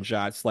 3-point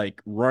shots,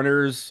 like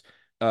runners,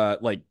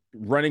 like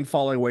running,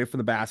 falling away from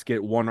the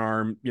basket, one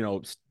arm,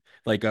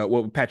 like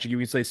what Patrick, you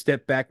can say,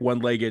 step back,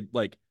 one-legged,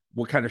 like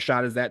what kind of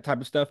shot is that type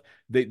of stuff?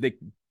 They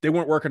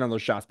weren't working on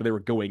those shots, but they were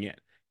going in.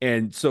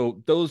 And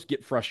so those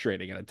get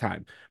frustrating at a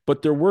time.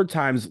 But there were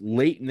times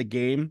late in the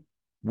game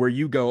where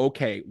you go,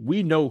 okay,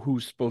 we know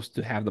who's supposed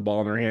to have the ball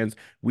in their hands.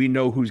 We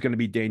know who's going to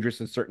be dangerous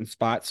in certain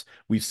spots.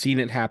 We've seen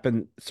it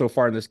happen so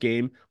far in this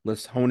game.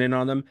 Let's hone in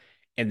on them.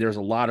 And there's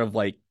a lot of,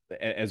 like,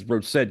 as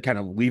Roach said, kind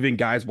of leaving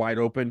guys wide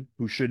open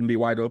who shouldn't be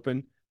wide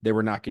open. They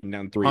were knocking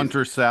down threes.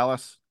 Hunter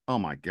Salas. Oh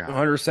my God.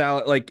 Hunter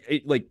Salas,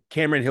 like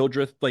Cameron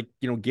Hildreth, like,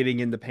 getting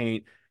in the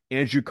paint.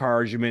 Andrew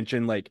Carr, as you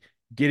mentioned, like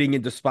getting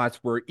into spots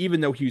where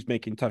even though he was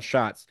making tough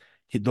shots,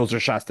 those are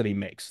shots that he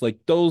makes. Like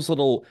those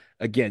little,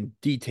 again,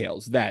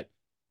 details that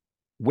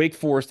Wake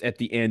Forest at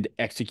the end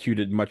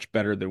executed much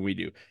better than we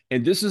do.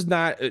 And this is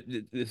not,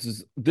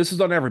 this is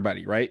on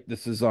everybody, right?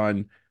 This is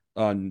on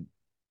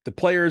the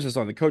players, it's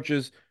on the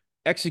coaches.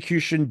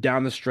 Execution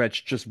down the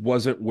stretch just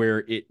wasn't where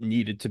it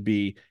needed to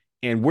be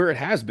and where it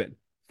has been,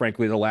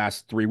 frankly, the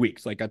last 3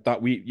 weeks. Like I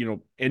thought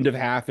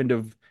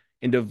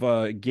end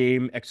of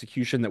game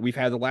execution that we've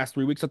had the last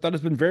 3 weeks, I thought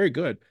it's been very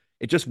good.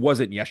 It just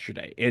wasn't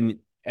yesterday. And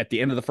at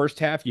the end of the first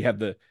half, you have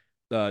the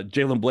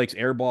Jalen Blake's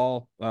air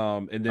ball.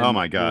 And then oh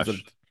my gosh.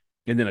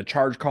 And then a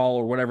charge call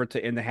or whatever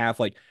to end the half.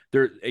 Like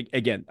there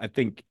again, I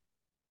think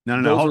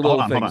no. Hold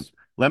on.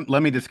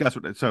 Let me discuss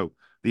what. So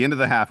the end of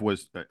the half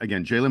was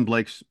again Jalen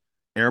Blake's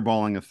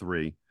airballing a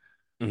 3.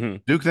 Mm-hmm.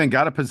 Duke then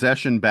got a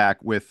possession back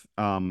with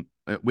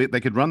they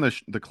could run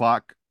the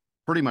clock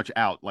pretty much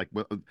out. Like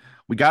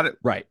we got it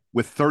right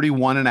with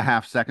 31 and a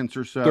half seconds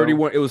or so.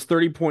 31. It was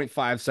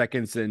 30.5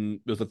 seconds, and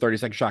it was a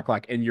 30-second shot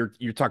clock. And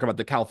you're talking about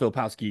the Cal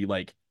Filipowski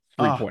like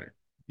 3-pointer.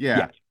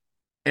 Yeah.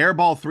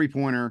 Airball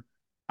 3-pointer.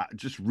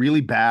 Just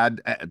really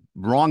bad,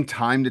 wrong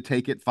time to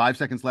take it, 5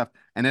 seconds left.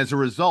 And as a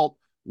result,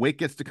 Wake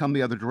gets to come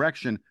the other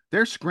direction.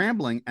 They're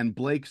scrambling, and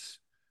Blake's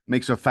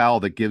makes a foul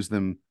that gives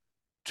them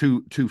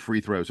two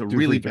free throws,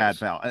 really bad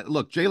foul.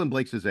 Look, Jalen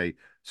Blake's is a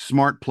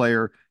smart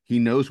player. He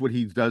knows what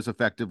he does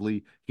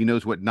effectively. He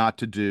knows what not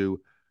to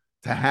do.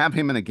 To have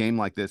him in a game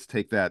like this,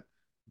 take that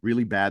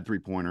really bad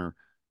 3-pointer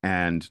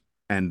and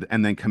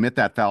then commit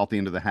that foul at the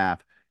end of the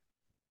half,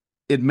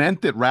 it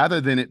meant that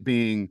rather than it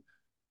being,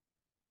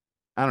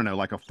 I don't know,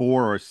 like a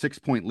 4 or a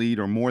 6-point lead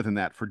or more than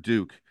that for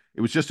Duke,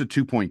 it was just a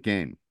 2-point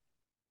game.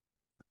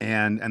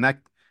 And that,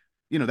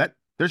 that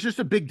there's just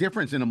a big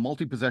difference in a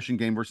multi-possession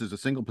game versus a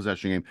single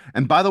possession game.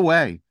 And by the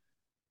way,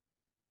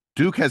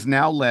 Duke has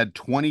now led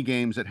 20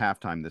 games at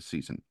halftime this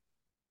season.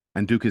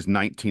 And Duke is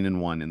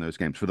 19-1 in those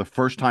games. For the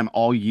first time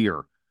all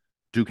year,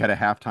 Duke had a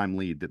halftime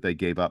lead that they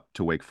gave up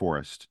to Wake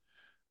Forest.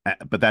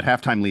 But that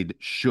halftime lead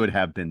should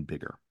have been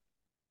bigger.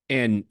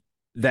 And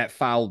that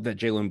foul that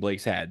Jalen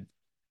Blake's had,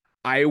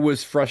 I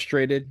was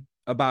frustrated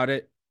about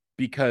it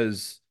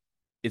because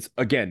it's,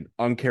 again,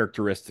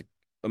 uncharacteristic,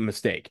 a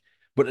mistake.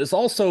 But it was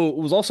also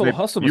a hustle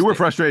mistake. You were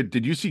frustrated.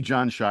 Did you see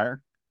John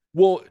Shire?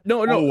 Well,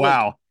 no. Oh,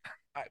 wow.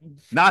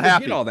 Not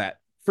happy.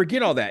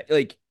 Forget all that.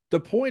 Like, the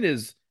point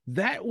is,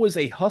 that was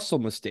a hustle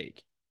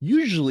mistake.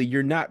 Usually,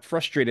 you're not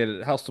frustrated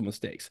at hustle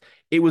mistakes.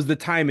 It was the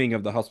timing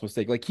of the hustle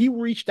mistake. Like, he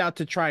reached out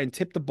to try and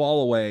tip the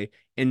ball away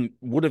and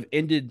would have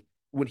ended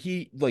when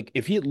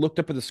if he had looked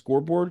up at the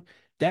scoreboard,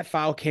 that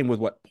foul came with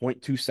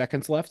 0.2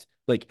 seconds left.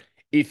 Like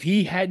if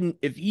he hadn't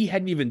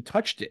even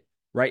touched it,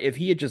 right? If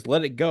he had just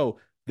let it go,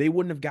 they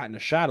wouldn't have gotten a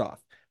shot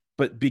off.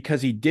 But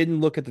because he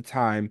didn't look at the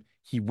time,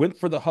 he went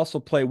for the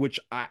hustle play, which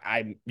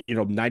I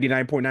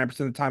 99.9% of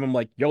the time I'm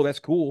like, yo, that's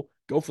cool.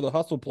 Go for the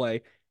hustle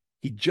play.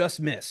 He just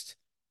missed.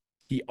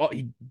 He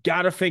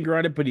got a finger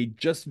on it, but he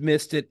just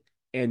missed it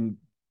and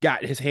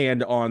got his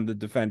hand on the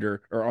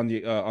defender or on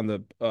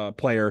the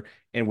player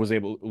and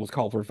was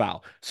called for a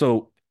foul.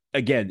 So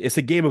again, it's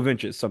a game of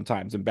inches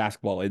sometimes in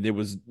basketball, and it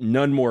was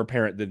none more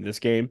apparent than this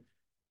game.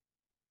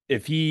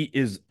 If he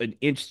is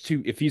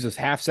if he's a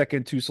half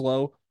second too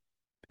slow,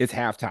 it's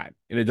halftime,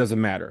 and it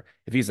doesn't matter.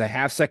 If he's a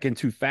half second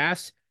too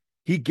fast,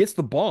 he gets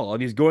the ball,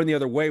 and he's going the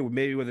other way,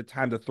 maybe with a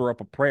time to throw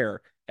up a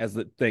prayer as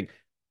the thing,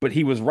 but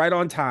he was right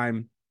on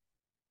time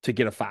to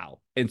get a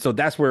foul. And so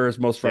that's where it's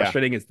most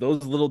frustrating. It's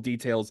those little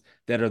details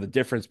that are the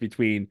difference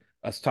between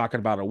us talking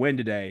about a win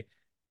today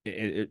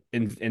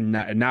and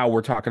now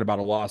we're talking about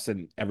a loss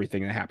and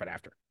everything that happened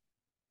after.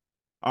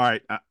 All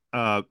right.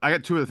 I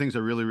got two of the things I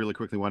really, really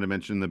quickly want to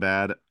mention in the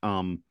bad.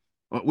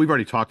 We've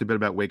already talked a bit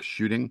about Wake's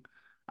shooting.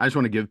 I just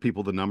want to give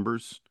people the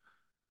numbers.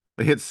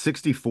 They hit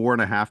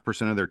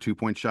 64.5% of their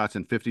 2-point shots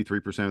and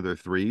 53% of their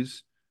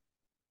threes.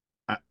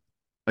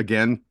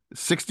 Again,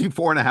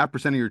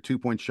 64.5% of your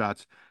 2-point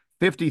shots,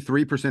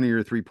 53% of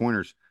your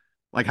 3-pointers.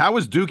 Like, how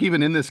was Duke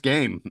even in this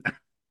game?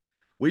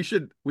 we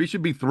should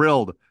be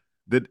thrilled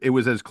that it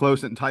was as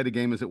close and tight a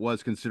game as it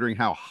was, considering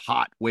how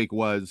hot Wake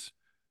was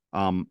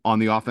on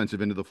the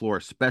offensive end of the floor,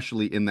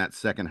 especially in that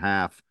second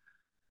half.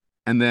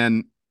 And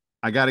then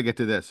I got to get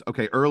to this.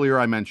 Okay, earlier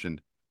I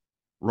mentioned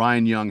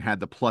Ryan Young had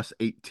the plus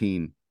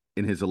 18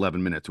 in his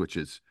 11 minutes, which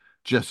is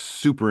just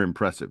super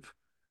impressive.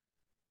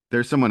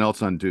 There's someone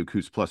else on Duke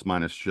whose plus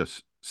minus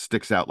just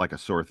sticks out like a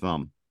sore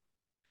thumb.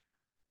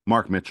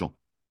 Mark Mitchell.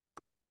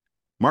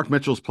 Mark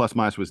Mitchell's plus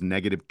minus was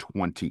negative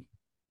 20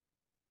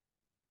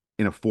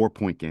 in a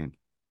 4-point game,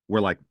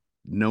 where like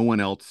no one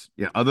else,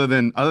 other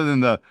than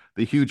the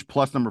huge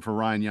plus number for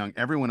Ryan Young,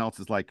 everyone else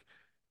is like,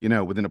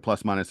 within a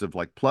plus minus of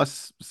like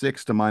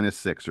 +6 to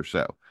 -6 or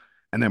so.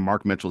 And then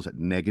Mark Mitchell's at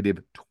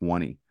negative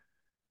 20.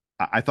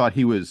 I thought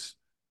he was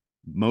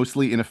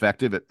mostly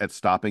ineffective at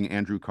stopping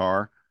Andrew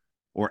Carr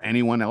or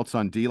anyone else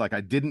on D. Like,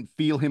 I didn't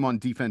feel him on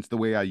defense the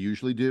way I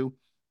usually do.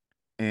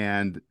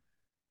 And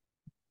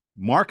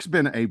Mark's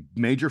been a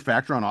major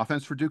factor on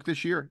offense for Duke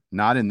this year,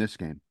 not in this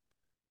game.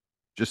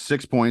 Just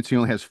 6 points. He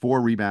only has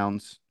 4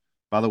 rebounds.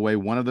 By the way,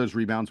 one of those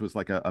rebounds was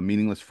like a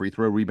meaningless free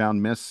throw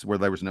rebound miss where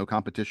there was no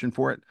competition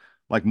for it.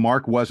 Like,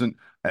 Mark wasn't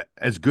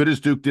as good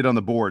as Duke did on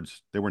the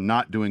boards. They were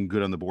not doing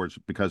good on the boards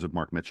because of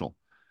Mark Mitchell.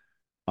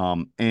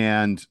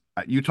 And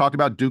you talked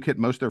about Duke hit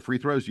most of their free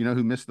throws. You know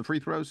who missed the free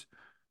throws?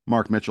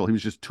 Mark Mitchell. He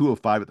was just 2 of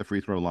 5 at the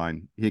free throw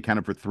line. He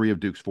accounted for 3 of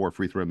Duke's 4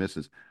 free throw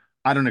misses.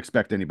 I don't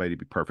expect anybody to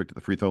be perfect at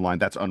the free throw line.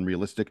 That's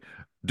unrealistic.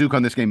 Duke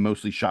on this game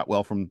mostly shot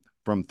well from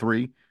from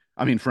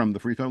the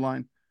free throw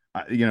line.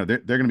 They're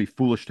going to be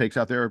foolish takes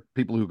out there.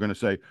 People who are going to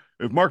say,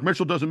 if Mark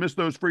Mitchell doesn't miss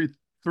those 3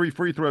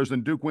 free throws,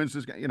 then Duke wins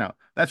this game.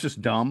 That's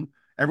just dumb.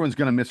 Everyone's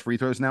going to miss free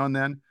throws now and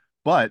then.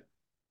 But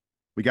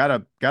we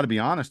gotta be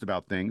honest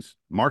about things.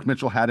 Mark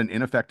Mitchell had an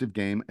ineffective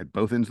game at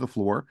both ends of the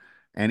floor,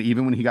 and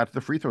even when he got to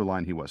the free throw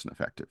line, he wasn't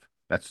effective.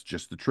 That's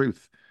just the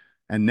truth.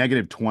 And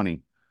negative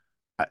 20,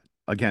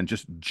 again,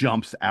 just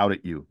jumps out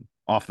at you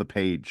off the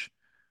page.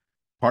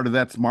 Part of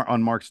that's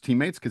on Mark's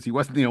teammates because he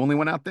wasn't the only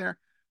one out there.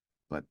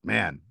 But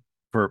man,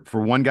 for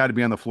one guy to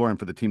be on the floor and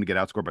for the team to get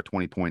outscored by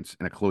 20 points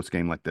in a close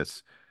game like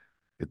this,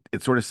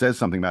 it sort of says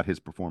something about his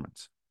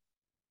performance.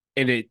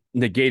 And it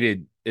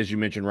negated, as you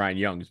mentioned, Ryan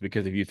Young's,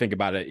 because if you think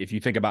about it, if you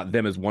think about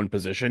them as one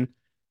position,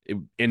 it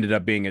ended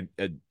up being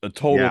a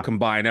total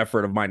combined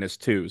effort of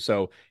 -2.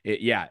 So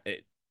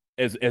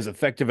as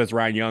effective as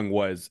Ryan Young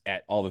was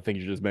at all the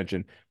things you just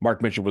mentioned,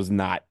 Mark Mitchell was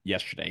not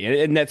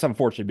yesterday. And that's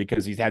unfortunate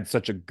because he's had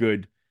such a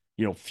good,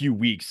 few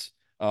weeks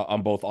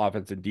on both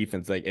offense and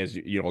defense. Like, as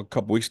a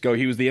couple weeks ago,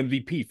 he was the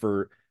MVP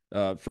for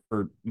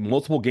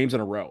multiple games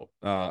in a row,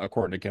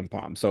 according to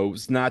KenPom. So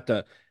it's not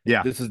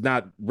this is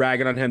not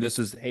ragging on him. This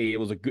is, hey, it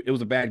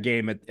was a bad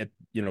game at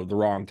the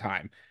wrong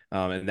time.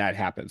 And that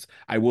happens.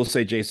 I will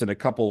say, Jason, a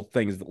couple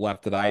things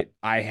left that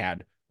I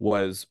had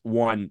was,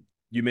 one,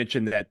 you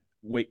mentioned that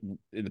in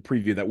the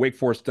preview that Wake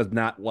Forest does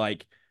not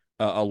like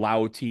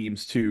allow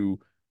teams to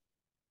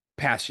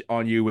pass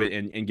on you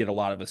and get a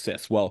lot of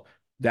assists. Well,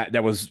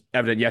 that was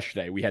evident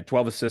yesterday. We had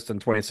 12 assists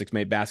and 26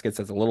 made baskets.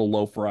 That's a little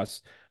low for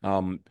us,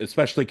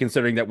 especially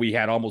considering that we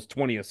had almost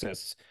 20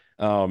 assists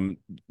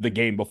the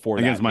game before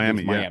against that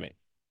Miami,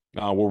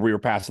 where we were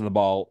passing the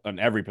ball on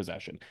every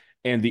possession.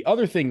 And the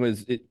other thing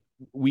was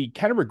we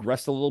kind of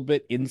regressed a little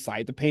bit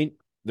inside the paint.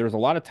 There was a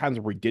lot of times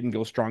where we didn't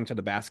go strong to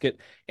the basket.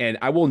 And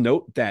I will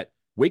note that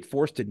Wake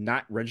Forest did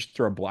not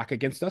register a block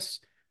against us,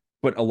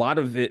 but a lot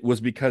of it was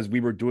because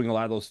we were doing a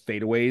lot of those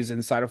fadeaways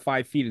inside of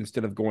 5 feet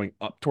instead of going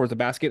up towards the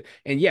basket.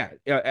 And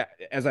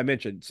as I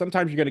mentioned,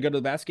 sometimes you're going to go to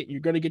the basket, and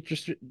you're going to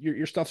get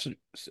your stuff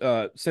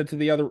sent to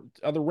the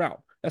other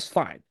route. That's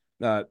fine.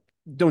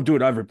 Don't do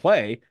it every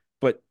play,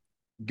 but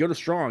go to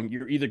strong.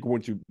 You're either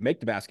going to make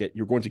the basket,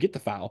 you're going to get the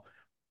foul,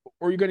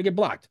 or you're going to get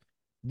blocked.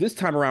 This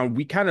time around,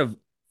 we kind of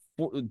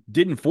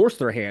didn't force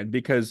their hand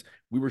because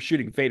we were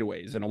shooting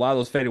fadeaways, and a lot of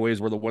those fadeaways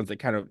were the ones that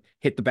kind of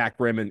hit the back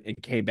rim and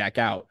came back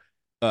out.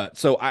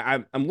 So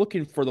I'm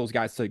looking for those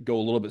guys to go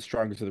a little bit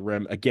stronger to the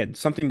rim. Again,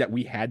 something that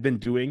we had been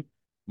doing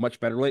much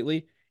better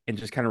lately and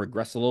just kind of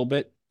regress a little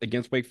bit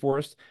against Wake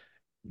Forest.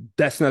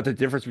 That's not the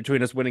difference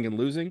between us winning and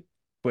losing,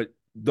 but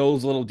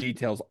those little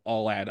details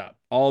all add up.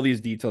 All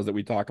these details that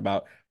we talk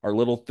about are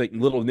little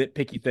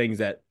nitpicky things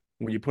that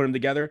when you put them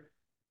together,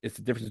 it's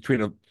the difference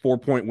between a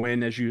 4-point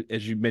win, as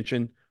you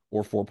mentioned,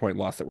 or 4-point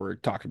loss that we're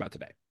talking about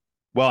today.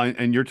 Well,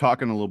 and you're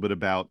talking a little bit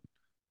about,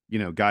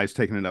 guys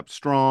taking it up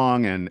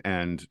strong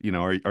and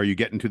are you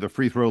getting to the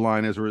free throw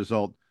line as a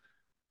result?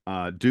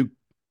 Duke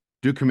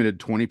committed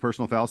 20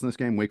 personal fouls in this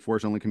game. Wake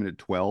Forest only committed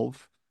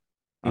 12.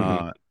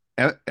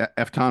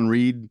 Efton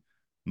Reed,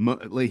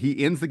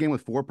 he ends the game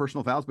with 4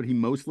 personal fouls, but he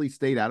mostly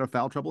stayed out of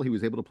foul trouble. He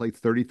was able to play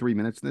 33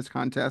 minutes in this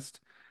contest.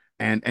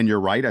 And you're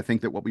right. I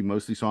think that what we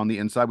mostly saw on the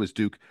inside was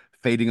Duke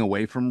fading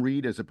away from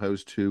Reed as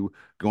opposed to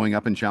going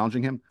up and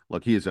challenging him.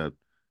 Look, he is a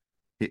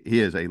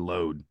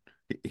load.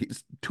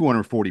 He's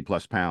 240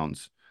 plus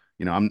pounds.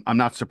 I'm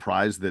not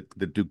surprised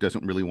that Duke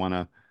doesn't really want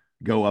to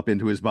go up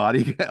into his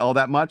body all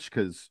that much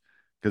because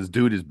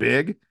dude is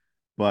big.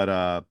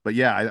 But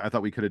yeah, I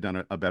thought we could have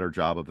done a better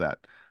job of that.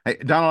 Hey,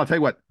 Donald, I'll tell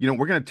you what,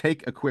 we're going to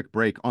take a quick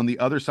break. On the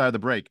other side of the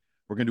break,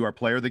 we're going to do our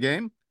player of the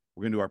game.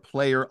 We're going to do our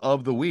player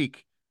of the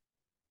week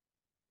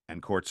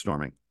and court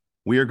storming.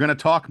 We are going to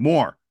talk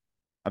more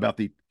about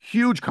the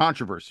huge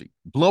controversy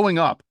blowing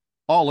up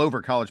all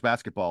over college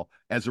basketball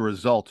as a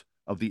result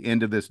of the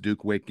end of this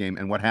Duke Wake game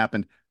and what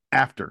happened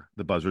after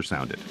the buzzer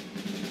sounded.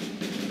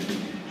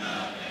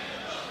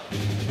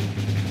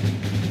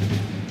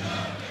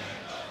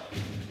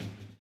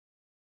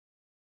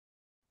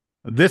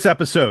 This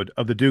episode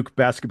of the Duke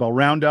Basketball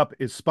Roundup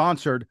is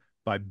sponsored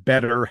by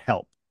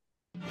BetterHelp.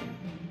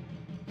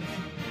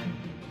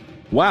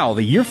 Wow,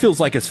 the year feels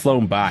like it's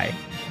flown by.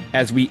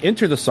 As we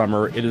enter the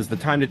summer, it is the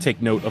time to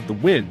take note of the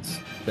wins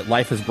that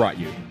life has brought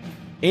you.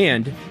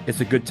 And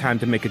it's a good time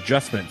to make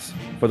adjustments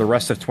for the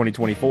rest of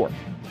 2024.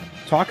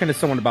 Talking to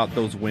someone about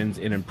those wins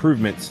and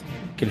improvements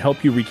can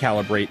help you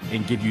recalibrate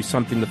and give you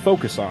something to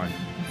focus on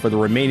for the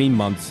remaining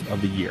months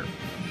of the year.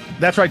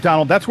 That's right,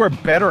 Donald. That's where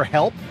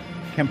BetterHelp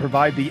can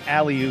provide the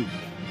alley-oop.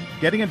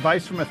 Getting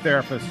advice from a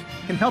therapist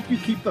can help you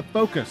keep the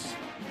focus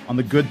on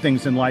the good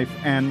things in life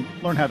and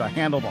learn how to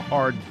handle the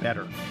hard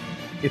better.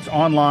 It's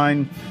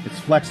online, it's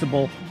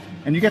flexible,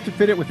 and you get to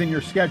fit it within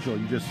your schedule.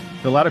 You just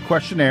fill out a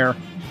questionnaire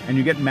and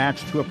you get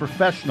matched to a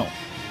professional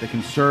that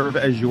can serve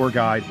as your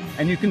guide,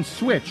 and you can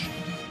switch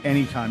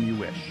anytime you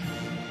wish.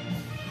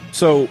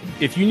 So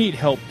if you need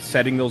help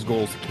setting those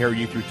goals to carry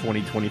you through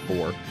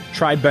 2024,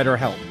 try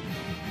BetterHelp.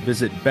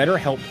 Visit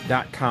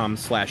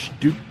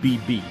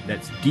betterhelp.com/DukeBB.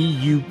 That's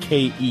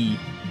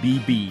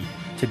DUKEBB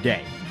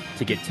today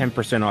to get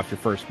 10% off your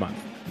first month.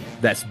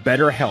 That's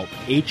BetterHelp,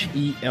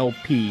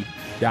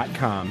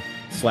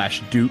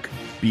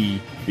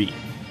 HELP.com/DukeBB.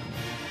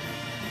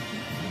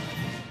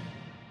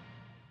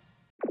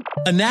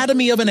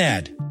 Anatomy of an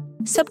ad.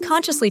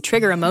 Subconsciously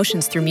trigger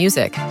emotions through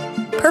music.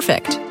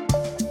 Perfect.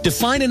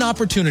 Define an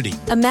opportunity.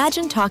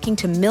 Imagine talking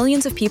to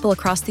millions of people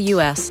across the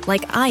U.S.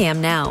 like I am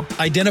now.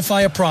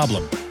 Identify a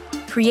problem.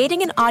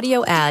 Creating an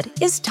audio ad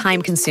is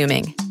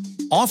time-consuming.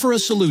 Offer a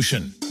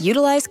solution.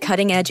 Utilize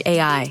cutting-edge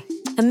AI.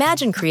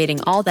 Imagine creating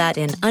all that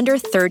in under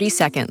 30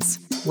 seconds.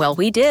 Well,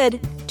 we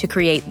did to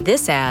create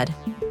this ad.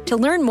 To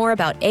learn more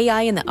about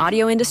AI in the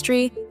audio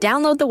industry,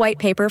 download the white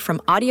paper from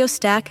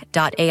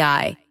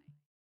audiostack.ai.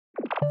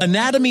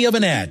 Anatomy of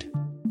an ad.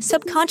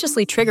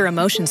 Subconsciously trigger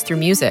emotions through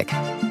music.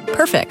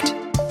 Perfect.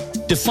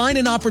 Define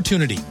an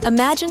opportunity.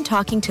 Imagine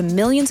talking to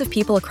millions of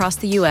people across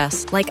the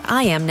U.S. like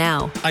I am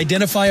now.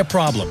 Identify a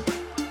problem.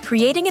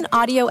 Creating an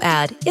audio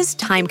ad is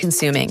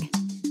time-consuming.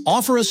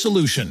 Offer a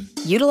solution.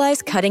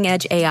 Utilize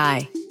cutting-edge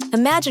AI.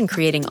 Imagine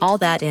creating all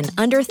that in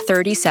under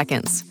 30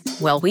 seconds.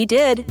 Well, we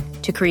did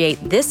to create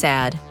this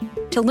ad.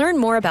 To learn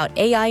more about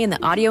AI in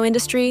the audio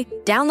industry,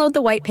 download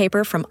the white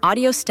paper from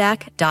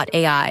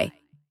audiostack.ai.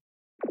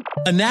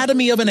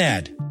 Anatomy of an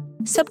ad.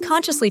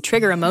 Subconsciously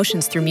trigger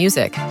emotions through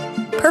music.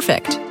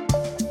 Perfect.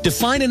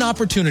 Define an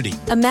opportunity.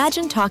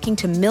 Imagine talking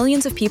to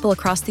millions of people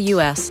across the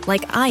U.S.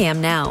 like I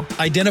am now.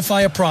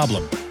 Identify a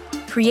problem.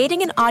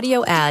 Creating an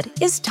audio ad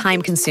is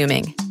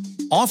time-consuming.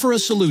 Offer a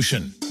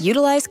solution.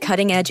 Utilize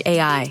cutting-edge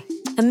AI.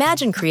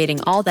 Imagine creating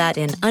all that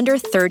in under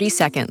 30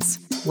 seconds.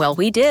 Well,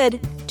 we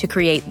did to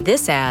create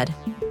this ad.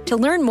 To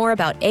learn more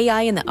about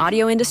AI in the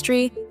audio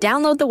industry,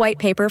 download the white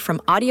paper from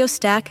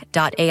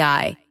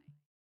audiostack.ai.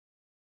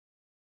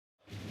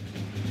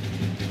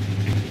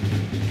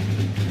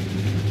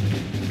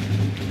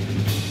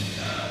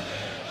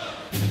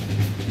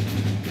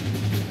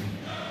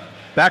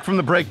 Back from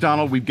the break,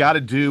 Donald, we've got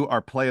to do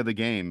our play of the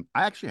game.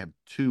 I actually have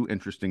 2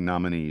 interesting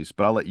nominees,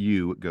 but I'll let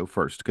you go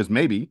first because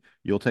maybe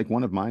you'll take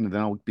one of mine and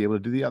then I'll be able to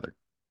do the other.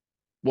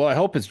 Well, I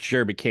hope it's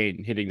Jeremy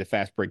Kane hitting the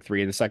fast break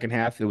 3 in the second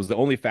half. It was the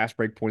only fast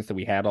break points that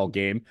we had all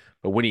game,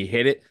 but when he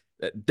hit it,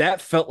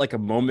 that felt like a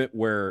moment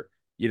where,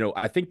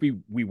 I think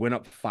we went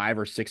up 5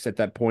 or 6 at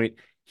that point.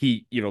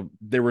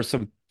 There were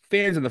some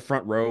fans in the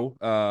front row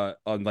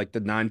on like the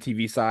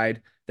non-TV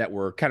side that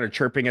were kind of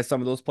chirping at some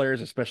of those players,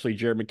 especially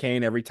Jeremy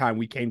Kane, every time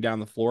we came down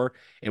the floor.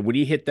 And when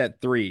he hit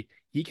that 3,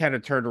 he kind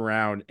of turned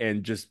around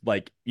and just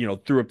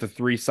threw up the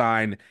 3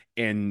 sign,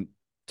 and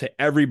to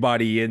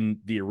everybody in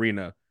the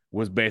arena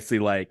was basically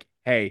like,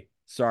 hey,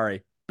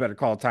 sorry, better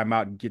call a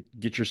timeout and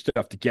get your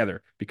stuff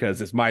together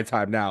because it's my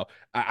time now.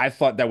 I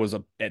thought that was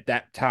at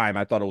that time,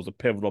 I thought it was a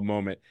pivotal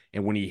moment.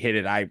 And when he hit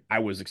it, I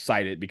was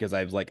excited because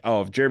I was like,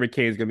 oh, if Jeremy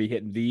Kane is going to be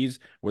hitting these,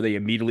 where they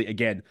immediately,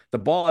 again, the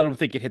ball, I don't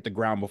think it hit the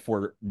ground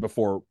before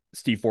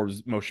Steve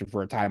Forbes motion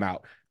for a timeout.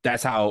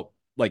 That's how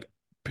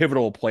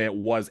pivotal play it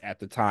was at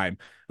the time.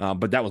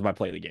 But that was my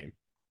play of the game.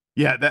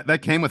 Yeah,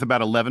 that came with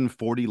about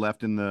 11:40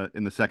 left in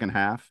the second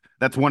half.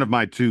 That's one of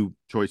my two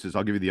choices.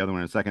 I'll give you the other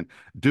one in a second.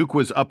 Duke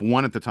was up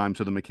 1 at the time,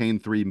 so the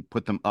McCain 3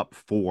 put them up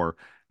 4.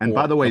 And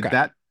by the way,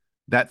 okay.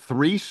 that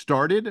 3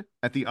 started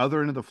at the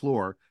other end of the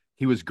floor.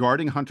 He was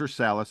guarding Hunter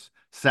Salas.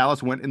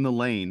 Salas went in the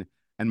lane,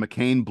 and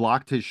McCain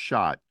blocked his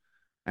shot.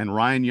 And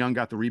Ryan Young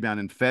got the rebound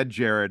and fed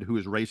Jared, who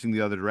was racing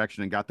the other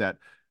direction, and got that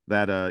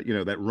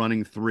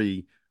running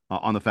 3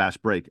 on the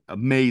fast break.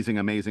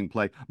 Amazing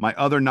play. My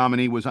other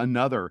nominee was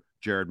another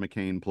Jared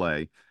McCain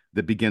play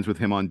that begins with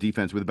him on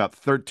defense with about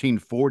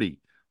 13:40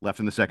 left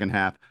in the second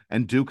half,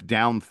 and Duke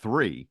down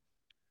 3.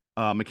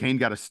 McCain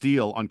got a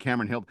steal on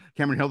Cameron Hill.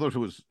 Cameron Hill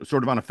was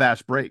sort of on a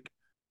fast break,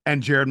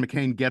 and Jared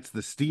McCain gets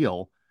the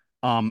steal.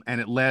 And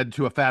it led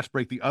to a fast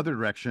break the other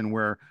direction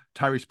where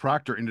Tyrese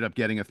Proctor ended up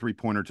getting a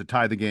 3-pointer to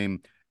tie the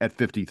game at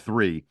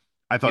 53.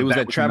 I thought it was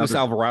that Travis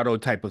Alvarado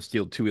type of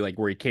steal too, like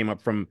where he came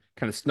up from,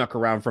 kind of snuck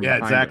around from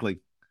behind. Exactly. Him.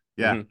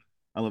 Yeah. Mm-hmm.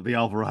 I love the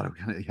Alvarado.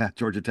 Yeah,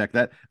 Georgia Tech.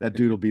 That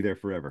dude will be there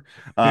forever.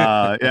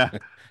 Yeah.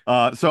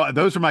 So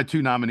those are my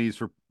two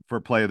nominees for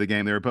play of the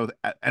game.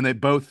 They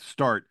both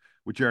start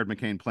with Jared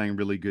McCain playing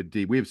really good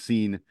D. We have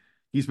seen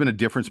he's been a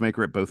difference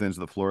maker at both ends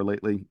of the floor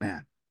lately.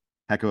 Man,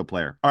 heck of a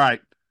player. All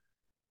right.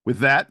 With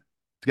that,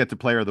 to get to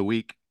player of the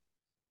week,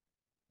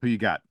 who you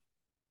got?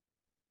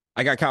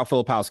 I got Kyle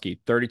Filipowski,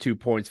 32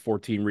 points,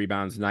 14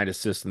 rebounds, 9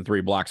 assists, and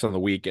 3 blocks on the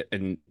week.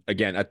 And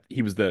again,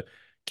 he was the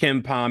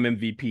KenPom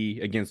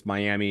MVP against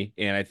Miami,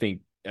 and I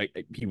think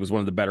he was one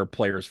of the better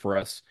players for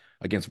us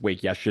against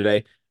Wake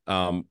yesterday.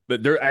 But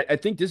I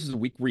think this is a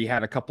week where he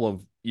had a couple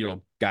of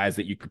guys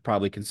that you could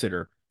probably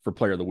consider for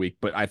player of the week,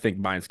 but I think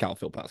mine's Kyle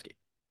Filipowski.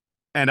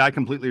 And I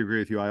completely agree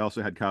with you. I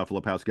also had Kyle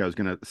Filipowski. I was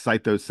going to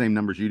cite those same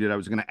numbers you did. I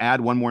was going to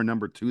add one more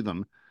number to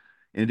them.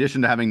 In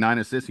addition to having 9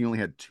 assists, he only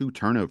had 2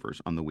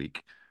 turnovers on the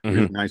week.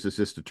 Really nice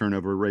assist to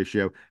turnover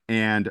ratio.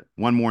 And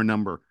one more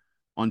number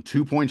on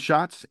 2-point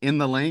shots in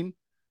the lane.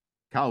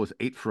 Kyle was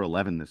 8 for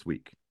 11 this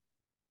week.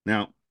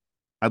 Now,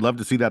 I'd love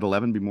to see that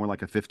 11 be more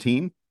like a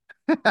 15.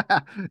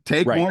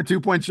 Take more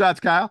 2-point shots,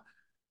 Kyle.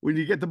 When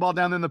you get the ball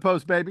down in the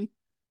post, baby,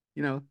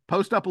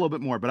 post up a little bit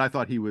more. But I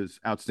thought he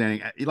was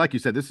outstanding. Like you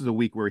said, this is a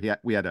week where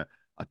we had a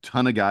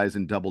ton of guys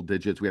in double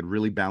digits. We had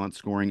really balanced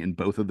scoring in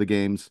both of the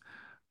games.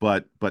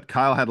 But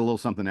Kyle had a little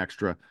something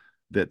extra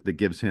that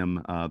gives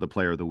him the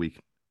player of the week.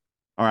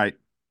 All right,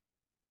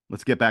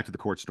 let's get back to the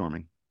court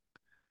storming.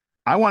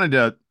 I wanted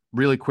to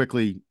really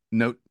quickly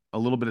note a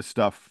little bit of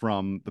stuff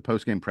from the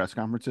post-game press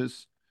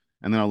conferences,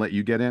 and then I'll let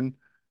you get in.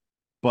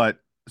 But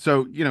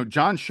so,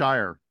 Jon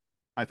Scheyer,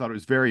 I thought it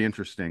was very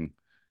interesting.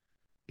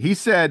 He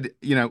said,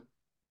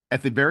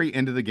 at the very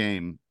end of the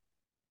game,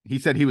 he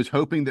said he was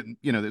hoping that,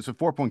 it's a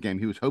 4-point game.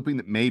 He was hoping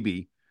that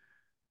maybe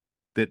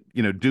that,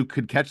 Duke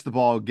could catch the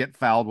ball, get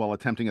fouled while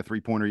attempting a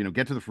 3-pointer,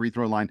 get to the free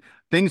throw line.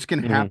 Things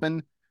can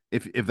happen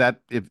if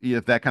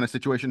that kind of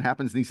situation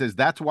happens. And he says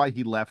that's why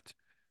he left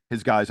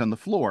his guys on the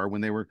floor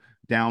when they were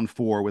down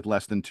 4 with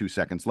less than 2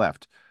 seconds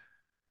left.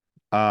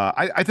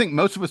 I think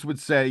most of us would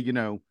say,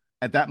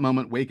 at that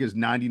moment, Wake is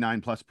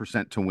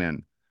 99+% to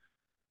win.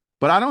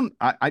 But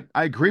I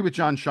agree with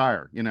Jon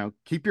Scheyer.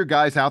 Keep your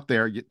guys out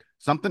there.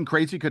 Something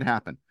crazy could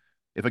happen.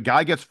 If a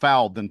guy gets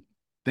fouled, then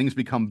things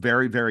become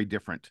very, very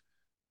different.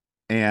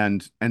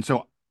 And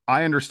so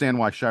I understand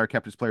why Scheyer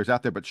kept his players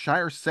out there. But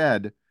Scheyer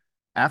said,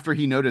 after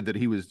he noted that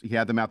he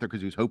had them out there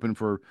because he was hoping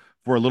for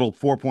a little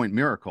 4-point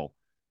miracle,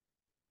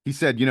 he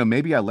said,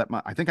 maybe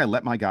I think I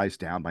let my guys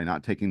down by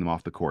not taking them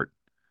off the court.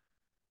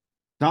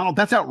 Donald,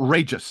 that's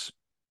outrageous.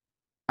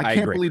 I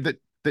can't believe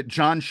that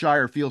Jon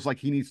Scheyer feels like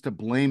he needs to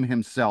blame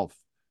himself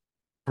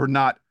for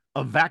not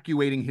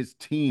evacuating his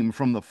team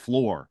from the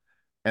floor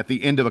at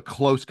the end of a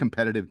close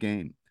competitive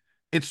game.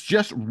 It's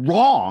just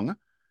wrong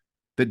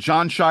that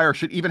Jon Scheyer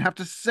should even have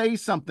to say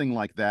something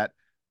like that.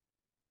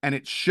 And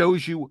it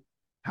shows you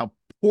how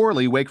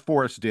poorly Wake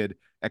Forest did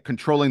at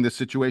controlling this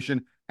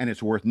situation. And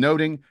it's worth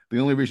noting, the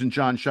only reason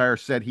Jon Scheyer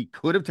said he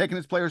could have taken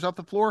his players off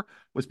the floor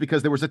was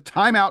because there was a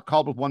timeout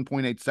called with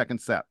 1.8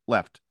 seconds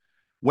left.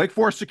 Wake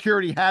Forest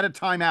security had a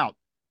timeout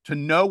to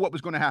know what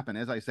was going to happen.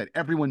 As I said,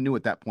 everyone knew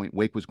at that point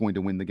Wake was going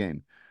to win the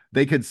game.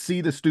 They could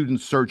see the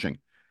students surging.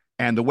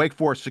 And the Wake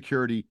Forest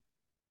security,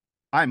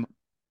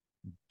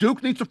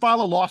 Duke needs to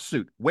file a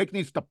lawsuit. Wake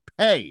needs to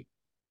pay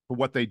for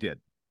what they did.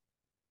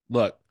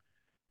 Look,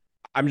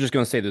 I'm just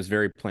going to say this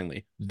very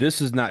plainly.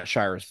 This is not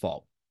Scheyer's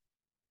fault,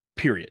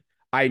 period.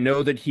 I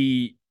know that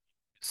he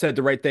said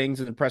the right things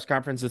in the press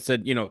conference and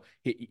said,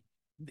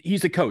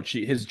 he's a coach.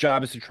 His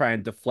job is to try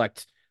and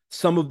deflect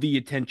some of the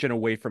attention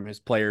away from his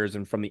players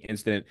and from the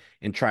incident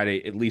and try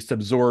to at least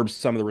absorb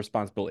some of the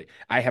responsibility.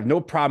 I have no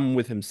problem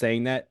with him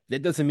saying that.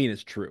 That doesn't mean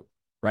it's true,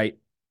 right?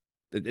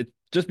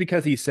 Just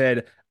because he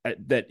said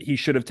that he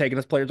should have taken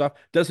his players off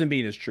doesn't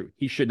mean it's true.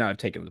 He should not have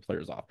taken the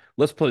players off.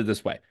 Let's put it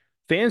this way.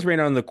 Fans ran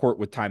on the court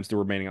with time still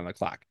remaining on the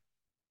clock.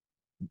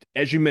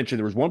 As you mentioned,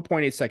 there was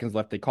 1.8 seconds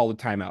left. They called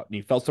a timeout, and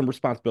he felt some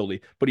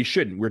responsibility, but he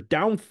shouldn't. We're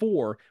down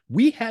 4.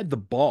 We had the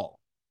ball.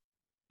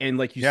 And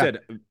like you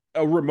said,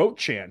 a remote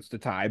chance to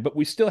tie, but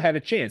we still had a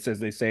chance, as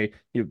they say.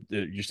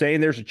 You're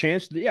saying there's a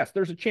chance? Yes,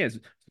 there's a chance.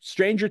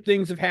 Stranger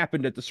things have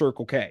happened at the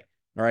Circle K.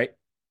 All right.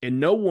 And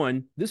no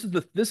one, this is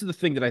the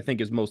thing that I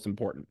think is most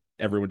important,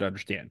 everyone to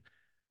understand.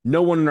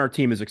 No one in our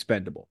team is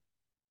expendable.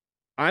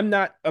 I'm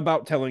not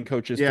about telling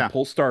coaches to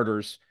pull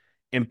starters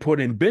and put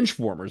in bench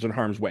warmers in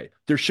harm's way.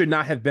 There should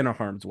not have been a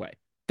harm's way.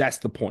 That's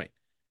the point.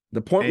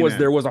 The point was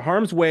there was a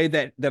harm's way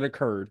that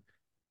occurred,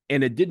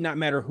 and it did not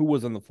matter who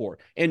was on the floor.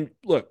 And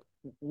look,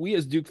 we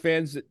as Duke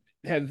fans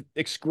have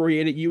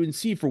excoriated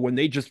UNC for when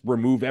they just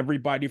remove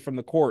everybody from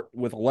the court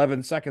with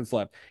 11 seconds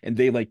left, and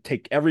they like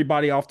take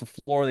everybody off the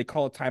floor. They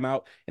call a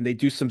timeout, and they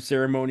do some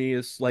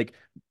ceremonious like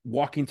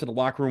walking to the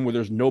locker room where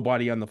there's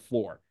nobody on the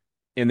floor,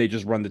 and they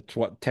just run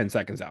the 10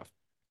 seconds out.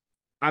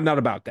 I'm not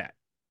about that.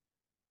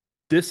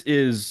 This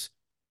is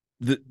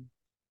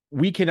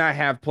we cannot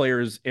have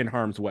players in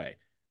harm's way.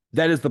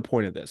 That is the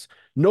point of this.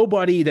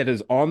 Nobody that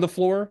is on the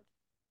floor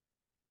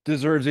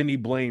deserves any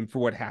blame for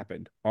what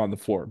happened on the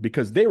floor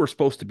because they were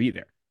supposed to be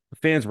there. The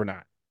fans were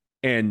not.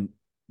 And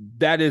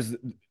that is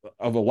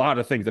of a lot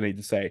of things I need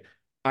to say.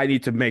 I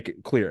need to make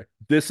it clear.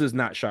 This is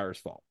not Shire's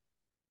fault.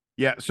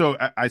 Yeah. So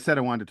I said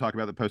I wanted to talk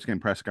about the post-game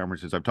press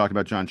conferences. I've talked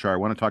about Jon Scheyer. I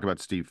want to talk about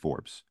Steve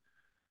Forbes.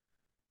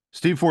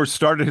 Steve Forbes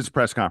started his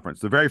press conference.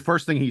 The very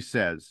first thing he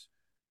says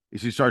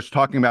is he starts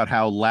talking about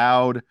how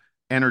loud,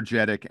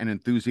 energetic, and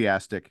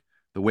enthusiastic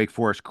the Wake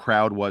Forest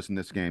crowd was in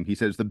this game. He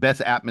says the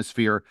best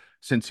atmosphere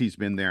since he's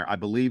been there. I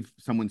believe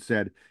someone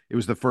said it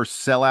was the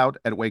first sellout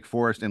at Wake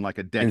Forest in like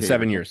a decade. In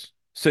 7 years.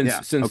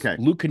 Since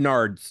Luke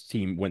Kennard's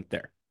team went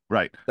there.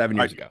 Right. 7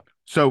 years ago.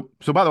 So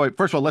by the way,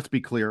 first of all, let's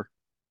be clear.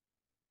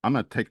 I'm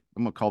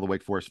gonna call the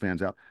Wake Forest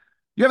fans out.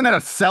 You haven't had a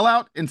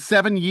sellout in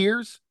 7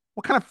 years?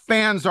 What kind of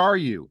fans are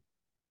you?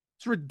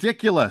 It's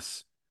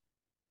ridiculous.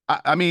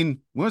 I mean,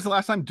 when was the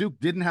last time Duke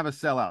didn't have a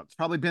sellout? It's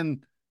probably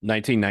been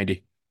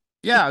 1990.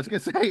 Yeah, I was gonna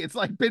say it's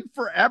like been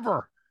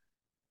forever.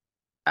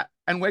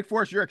 And Wake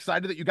Forest, you're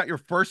excited that you got your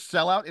first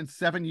sellout in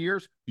 7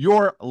 years?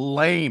 You're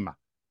lame.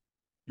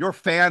 Your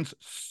fans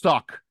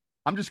suck.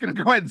 I'm just gonna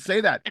go ahead and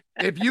say that.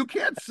 If you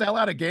can't sell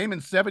out a game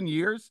in 7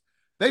 years,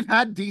 they've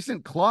had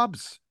decent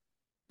clubs.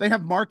 They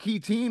have marquee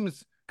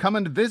teams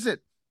coming to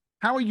visit.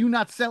 How are you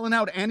not selling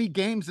out any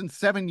games in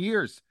 7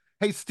 years?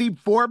 Hey, Steve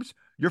Forbes,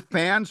 your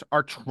fans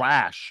are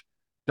trash.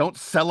 Don't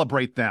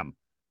celebrate them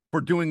for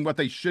doing what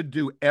they should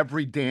do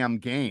every damn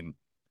game.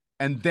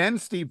 And then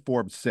Steve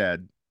Forbes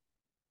said,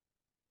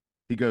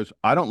 he goes,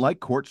 I don't like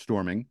court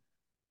storming.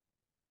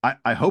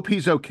 I hope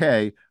he's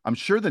okay. I'm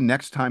sure the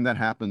next time that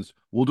happens,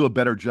 we'll do a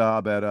better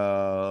job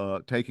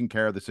at taking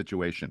care of the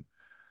situation.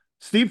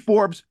 Steve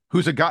Forbes,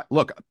 who's a guy,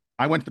 look,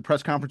 I went to the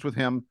press conference with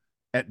him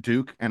at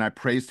Duke, and I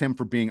praised him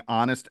for being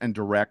honest and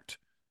direct.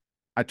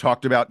 I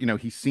talked about,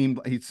 he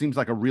seems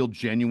like a real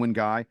genuine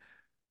guy.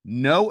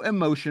 No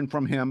emotion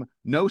from him,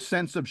 no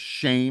sense of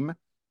shame.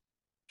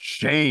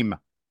 Shame.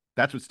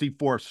 That's what Steve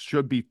Forbes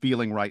should be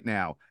feeling right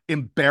now.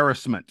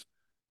 Embarrassment.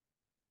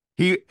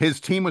 His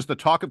team was the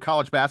talk of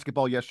college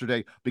basketball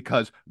yesterday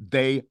because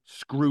they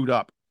screwed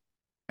up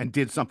and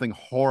did something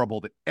horrible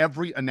that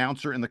every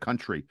announcer in the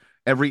country,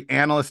 every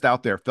analyst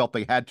out there felt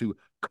they had to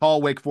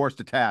call Wake Forest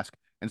to task.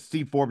 And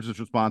Steve Forbes'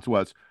 response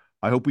was,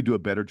 I hope we do a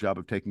better job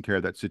of taking care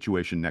of that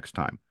situation next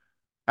time.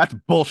 That's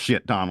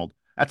bullshit, Donald.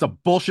 That's a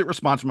bullshit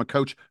response from a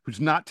coach who's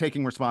not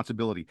taking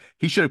responsibility.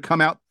 He should have come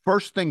out.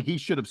 First thing he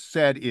should have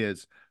said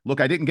is, look,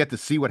 I didn't get to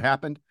see what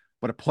happened,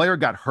 but a player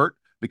got hurt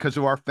because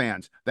of our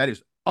fans. That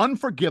is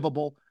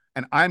unforgivable.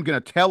 And I'm going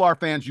to tell our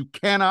fans, you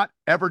cannot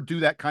ever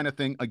do that kind of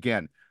thing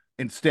again.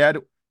 Instead,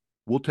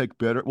 we'll take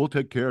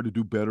care to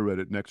do better at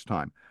it next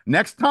time.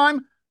 Next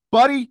time,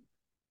 buddy,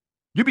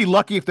 you'd be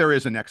lucky if there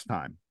is a next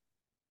time.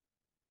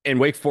 And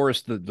Wake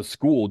Forest, the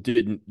school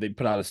they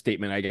put out a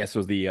statement. I guess it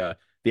was the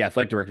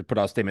athletic director put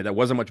out a statement that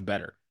wasn't much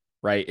better,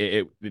 right?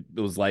 It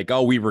was like,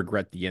 oh, we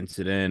regret the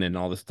incident and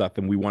all this stuff,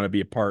 and we want to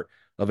be a part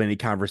of any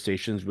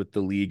conversations with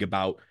the league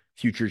about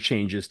future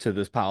changes to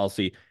this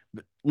policy.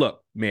 But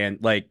look, man,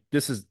 like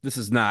this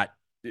is not.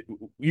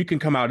 You can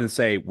come out and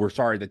say we're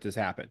sorry that this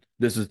happened.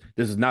 This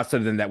is not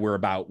something that we're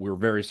about. We're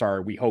very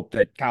sorry. We hope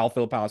that Kyle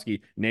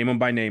Filipowski, name him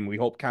by name, we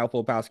hope Kyle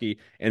Filipowski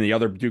and the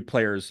other Duke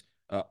players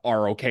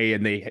are okay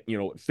and they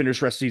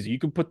finish rest of the season.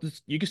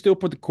 You can still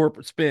put the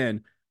corporate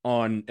spin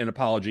on an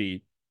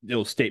apology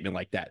statement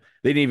like that.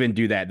 They didn't even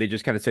do that. They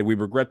just kind of said we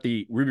regret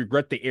the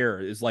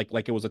error. Is like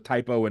it was a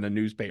typo in a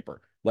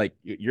newspaper. Like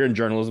you're in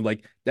journalism,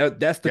 like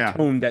that's the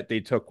tone that they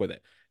took with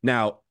it.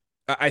 Now,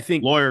 I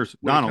think lawyers,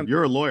 Donald,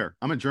 you're a lawyer.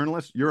 I'm a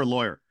journalist. You're a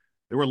lawyer.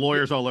 There were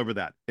lawyers all over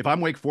that. If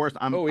I'm Wake Forest,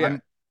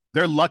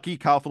 they're lucky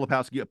Kyle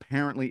Filipowski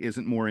apparently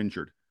isn't more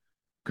injured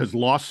because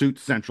lawsuit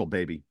central,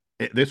 baby.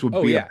 This would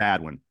be a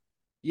bad one.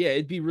 Yeah,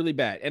 it'd be really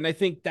bad. And I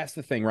think that's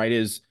the thing, right?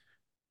 Is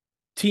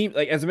team,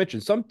 like as I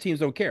mentioned, some teams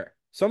don't care.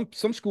 Some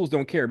schools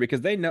don't care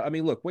because they know. I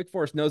mean, look, Wake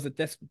Forest knows that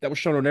that was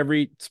shown on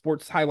every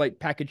sports highlight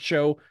package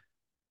show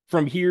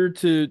from here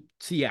to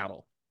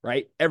Seattle,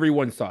 right?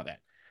 Everyone saw that.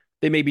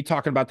 They may be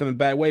talking about them in a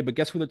bad way, but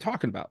guess who they're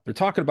talking about? They're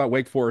talking about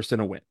Wake Forest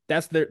in a win.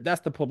 That's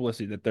the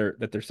publicity that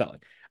they're selling.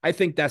 I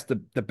think that's the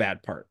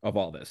bad part of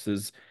all this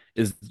is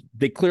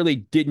they clearly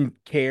didn't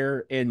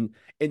care. And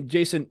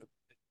Jason,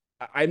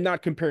 I'm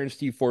not comparing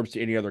Steve Forbes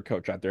to any other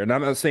coach out there. And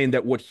I'm not saying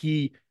that what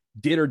he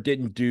did or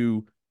didn't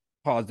do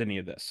caused any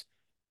of this.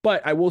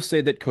 But I will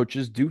say that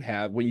coaches do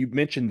have, when you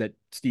mentioned that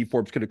Steve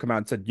Forbes could have come out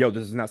and said, yo,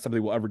 this is not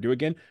something we'll ever do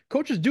again.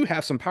 Coaches do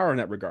have some power in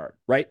that regard,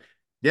 right?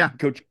 Yeah.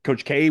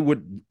 Coach K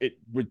would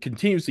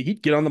continuously,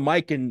 he'd get on the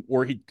mic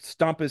or he'd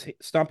stomp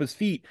his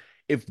feet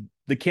if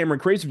the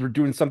Cameron Crazies were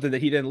doing something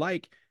that he didn't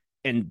like,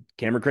 and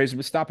Cameron Crazies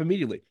would stop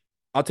immediately.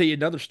 I'll tell you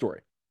another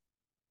story.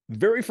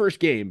 Very first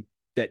game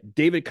that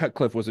David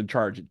Cutcliffe was in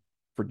charge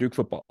for Duke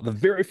football, the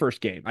very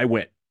first game I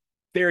went,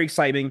 very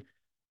exciting.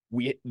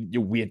 We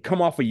had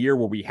come off a year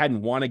where we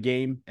hadn't won a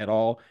game at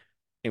all,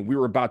 and we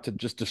were about to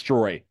just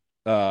destroy.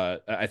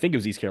 I think it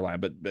was East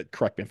Carolina, but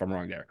correct me if I'm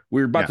wrong there.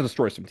 We were about to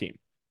destroy some team,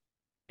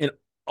 and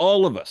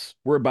all of us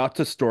were about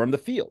to storm the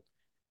field.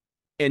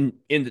 And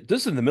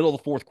this is in the middle of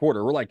the fourth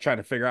quarter. We're like trying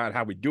to figure out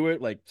how we do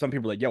it. Like some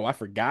people are like, yo, I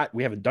forgot.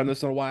 We haven't done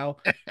this in a while.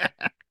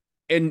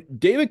 And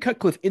David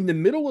Cutcliffe, in the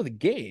middle of the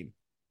game,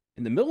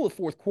 in the middle of the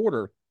fourth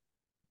quarter,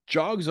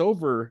 jogs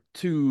over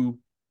to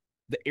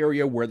the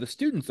area where the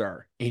students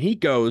are. And he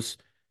goes,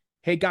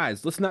 hey,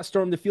 guys, let's not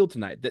storm the field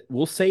tonight. That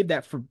we'll save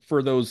that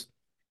for those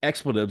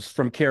expletives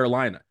from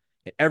Carolina.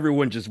 And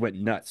everyone just went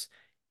nuts.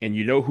 And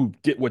you know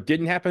what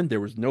didn't happen?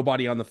 There was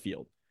nobody on the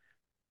field.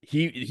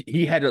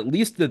 He had at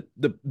least the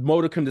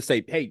modicum to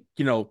say, hey,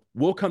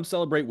 we'll come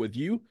celebrate with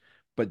you,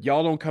 but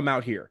y'all don't come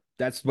out here.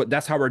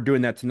 That's how we're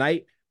doing that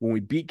tonight. When we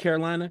beat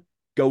Carolina,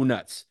 go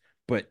nuts.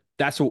 But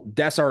that's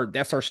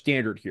our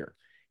standard here.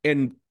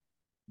 And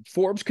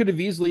Forbes could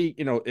have easily,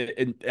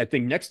 and I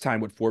think next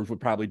time what Forbes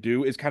would probably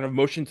do is kind of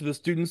motion to the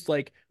students,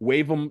 like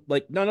wave them,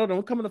 like, no,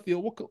 don't come on the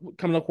field.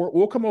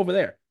 We'll come over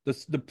there.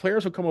 The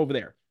players will come over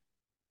there.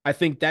 I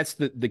think that's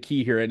the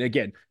key here. And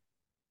again,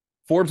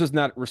 Forbes is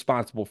not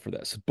responsible for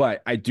this,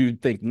 but I do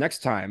think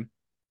next time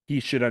he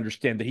should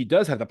understand that he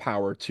does have the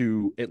power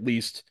to at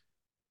least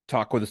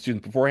talk with the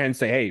students beforehand and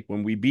say, hey,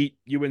 when we beat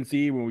UNC,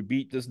 when we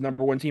beat this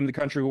number one team in the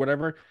country or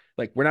whatever,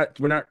 like we're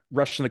not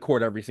rushing the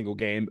court every single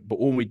game, but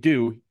when we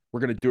do, we're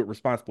going to do it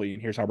responsibly,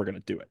 and here's how we're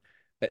going to do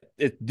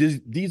it.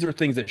 These are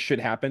things that should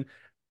happen,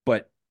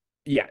 but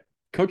yeah,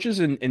 coaches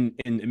and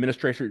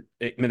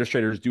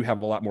administrators do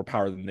have a lot more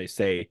power than they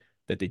say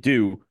that they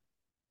do,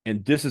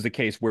 and this is a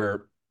case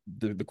where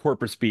the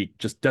corporate speak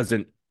just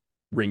doesn't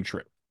ring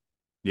true.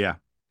 Yeah.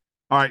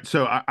 All right,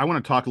 so I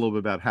want to talk a little bit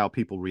about how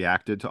people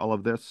reacted to all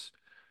of this.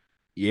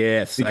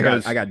 Yes,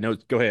 because I got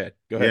notes. Go ahead.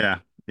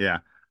 Yeah.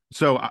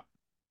 So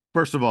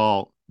first of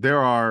all, there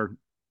are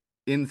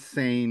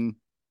insane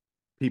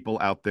people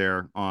out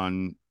there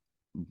on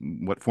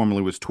what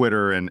formerly was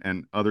Twitter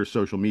and other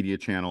social media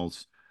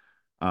channels.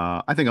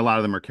 I think a lot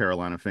of them are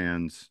Carolina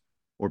fans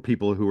or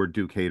people who are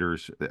Duke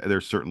haters.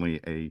 There's certainly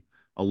a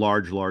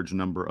large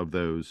number of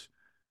those.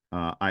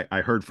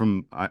 I heard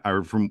from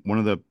one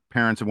of the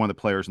parents of one of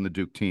the players in the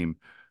Duke team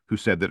who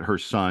said that her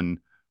son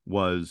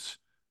was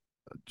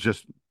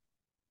just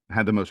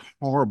had the most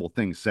horrible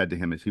things said to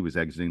him as he was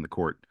exiting the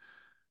court.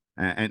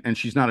 And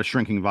she's not a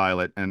shrinking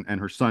violet, and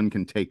her son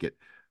can take it.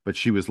 But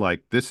she was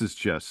like, this was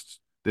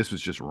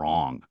just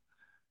wrong.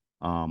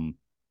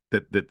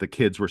 That the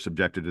kids were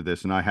subjected to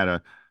this. And I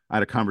had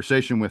a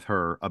conversation with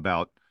her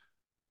about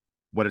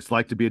what it's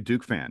like to be a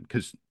Duke fan,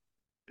 because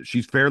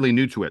she's fairly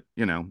new to it,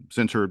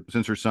 since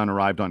her son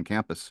arrived on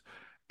campus.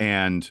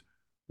 And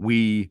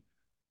we,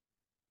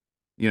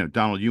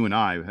 Donald, you and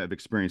I have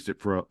experienced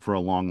it for a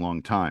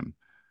long time.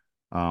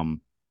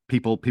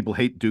 People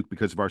hate Duke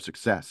because of our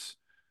success.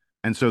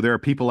 And so there are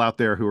people out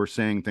there who are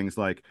saying things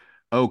like,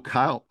 oh,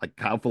 Kyle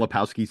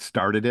Filipowski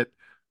started it,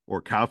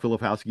 or Kyle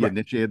Filipowski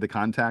initiated the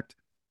contact.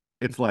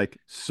 It's like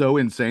so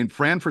insane.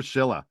 Fran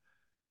Fraschilla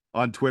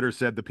on Twitter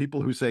said the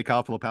people who say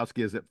Kyle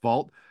Filipowski is at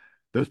fault,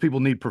 those people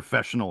need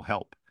professional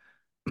help.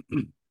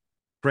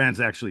 Fran's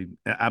actually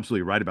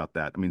absolutely right about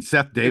that. I mean,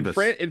 Seth Davis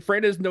and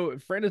Fran is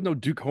no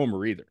Duke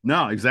homer either.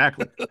 No,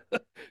 exactly.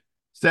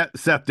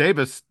 Seth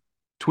Davis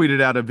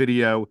tweeted out a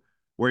video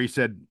where he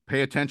said,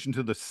 pay attention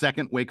to the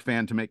second Wake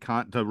fan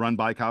to run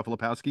by Kyle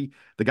Filipowski.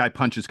 The guy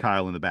punches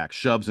Kyle in the back,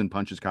 shoves and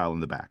punches Kyle in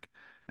the back.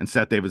 And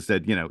Seth Davis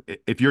said,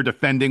 if you're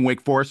defending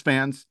Wake Forest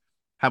fans,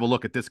 have a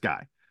look at this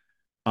guy.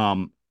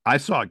 I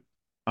saw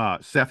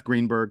Seth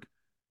Greenberg,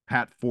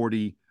 Pat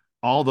Forty,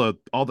 all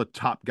the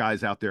top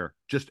guys out there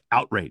just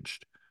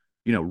outraged,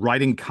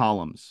 writing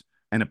columns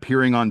and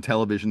appearing on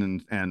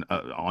television and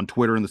on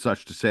Twitter and the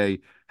such to say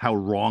how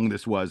wrong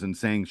this was and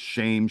saying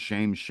shame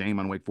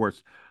on Wake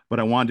Forest. But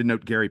I wanted to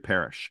note Gary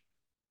Parrish.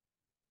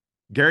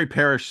 Gary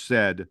Parrish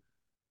said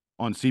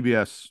on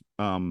CBS,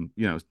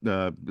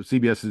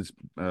 CBS's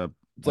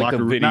it's like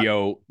the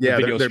video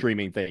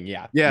streaming thing.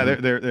 Yeah. Yeah.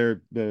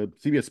 They're the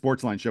CBS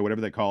Sportsline show,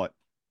 whatever they call it.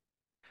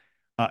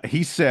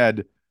 He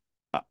said,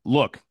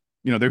 look,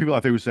 there are people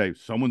out there who say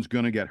someone's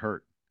going to get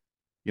hurt,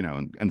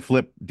 and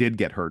Flip did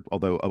get hurt,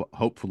 although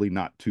hopefully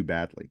not too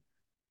badly.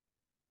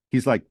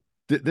 He's like,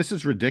 this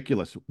is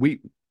ridiculous.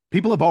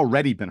 People have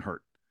already been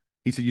hurt.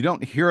 He said, you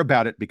don't hear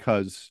about it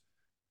because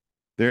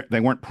they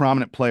weren't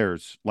prominent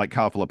players like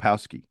Kyle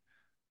Filipowski.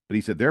 But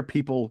he said, there are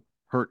people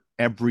hurt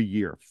every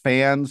year,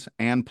 fans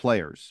and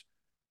players,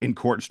 in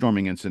court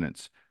storming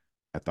incidents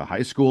at the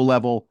high school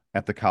level,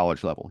 at the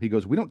college level. He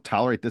goes, we don't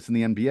tolerate this in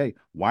the NBA.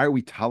 Why are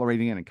we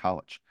tolerating it in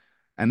college?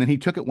 And then he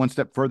took it one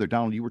step further.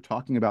 Donald, you were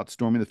talking about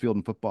storming the field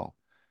in football.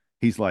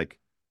 He's like,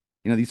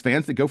 these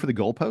fans that go for the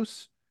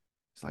goalposts,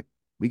 it's like,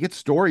 we get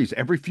stories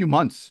every few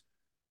months.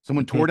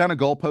 Someone tore down a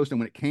goalpost, and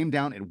when it came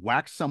down, it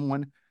whacked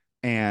someone,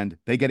 and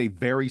they get a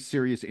very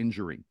serious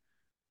injury.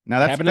 Now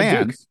that's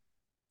fans.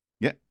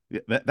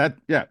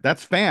 Yeah,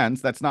 that's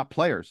fans. That's not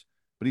players.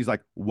 But he's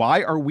like,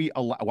 why are we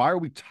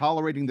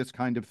tolerating this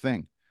kind of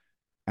thing?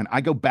 And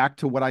I go back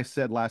to what I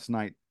said last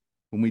night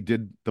when we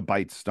did the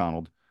bites,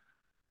 Donald.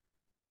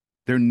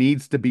 There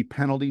needs to be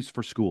penalties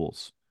for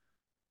schools.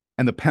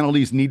 And the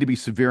penalties need to be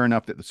severe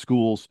enough that the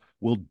schools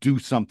will do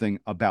something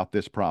about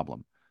this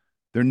problem.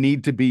 There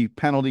need to be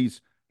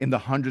penalties in the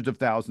hundreds of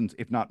thousands,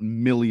 if not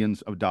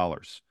millions of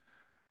dollars.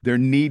 There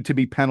need to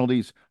be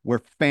penalties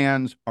where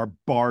fans are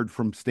barred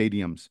from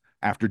stadiums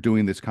after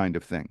doing this kind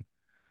of thing.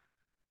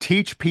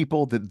 Teach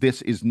people that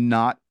this is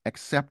not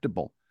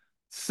acceptable.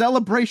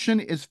 Celebration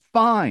is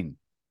fine,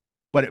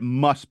 but it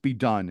must be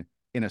done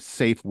in a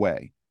safe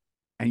way.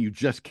 And you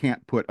just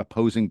can't put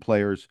opposing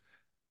players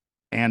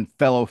and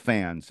fellow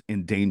fans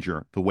in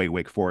danger the way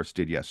Wake Forest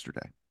did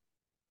yesterday.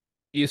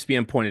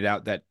 ESPN pointed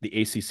out that the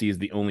ACC is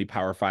the only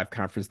Power 5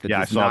 conference that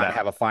does not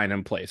have a fine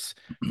in place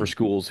for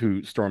schools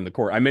who storm the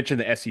court. I mentioned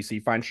the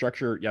SEC fine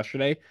structure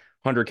yesterday.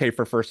 $100K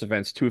for first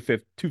offense,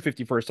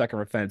 $250 for a second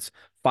offense,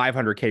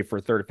 $500K for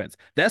a third offense.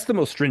 That's the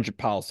most stringent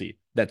policy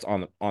that's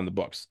on the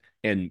books,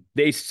 and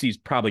the ACC is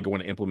probably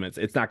going to implement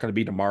it. It's not going to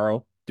be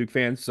tomorrow, Duke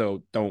fans.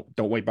 So don't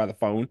wait by the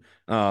phone,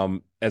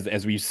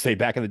 as we used to say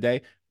back in the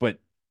day. But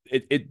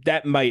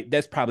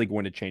that's probably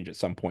going to change at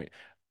some point.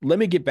 Let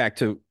me get back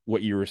to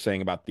what you were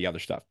saying about the other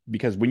stuff,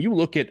 because when you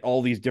look at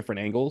all these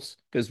different angles,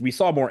 because we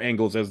saw more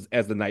angles as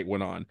the night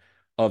went on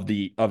of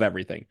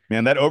everything.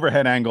 Man, that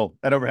overhead angle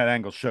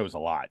shows a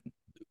lot.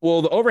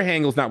 Well, the overhead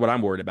angle is not what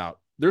I'm worried about.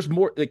 There's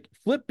more. Like,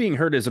 Flip being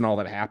hurt isn't all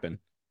that happened.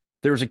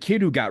 There was a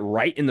kid who got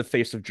right in the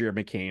face of Jared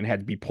McCain, had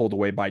to be pulled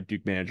away by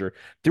Duke manager.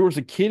 There was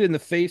a kid in the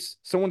face.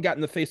 Someone got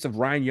in the face of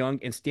Ryan Young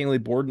and Stanley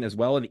Borden as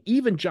well. And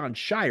even Jon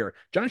Scheyer.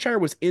 Jon Scheyer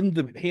was in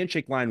the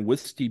handshake line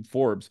with Steve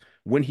Forbes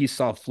when he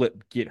saw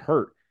Flip get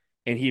hurt,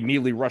 and he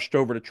immediately rushed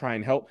over to try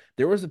and help.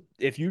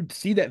 If you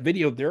see that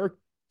video, there are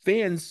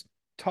fans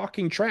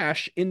talking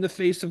trash in the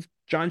face of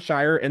Jon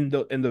Scheyer and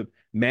the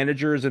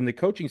managers and the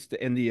coaching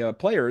and the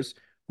players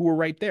who were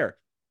right there.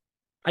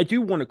 I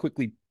do want to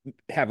quickly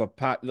have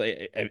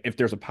if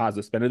there's a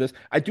positive spin of this,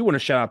 I do want to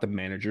shout out the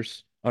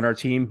managers on our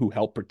team who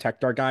helped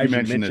protect our guys. You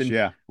mentioned this,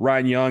 yeah.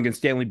 Ryan Young and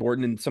Stanley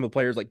Borden and some of the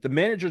players. Like, the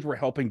managers were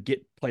helping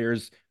get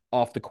players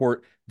off the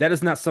court. That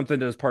is not something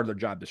that is part of their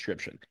job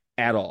description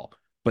at all.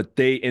 But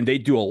they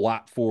do a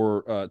lot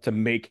to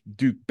make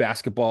Duke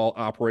basketball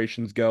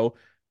operations go.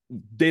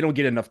 They don't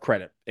get enough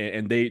credit,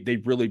 and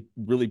they really,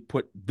 really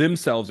put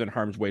themselves in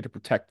harm's way to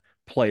protect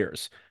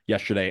players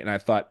yesterday. And I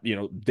thought,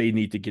 they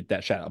need to get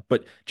that shout out.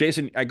 But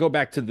Jason, I go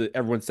back to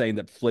everyone saying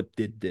that Flip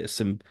did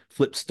this and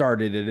Flip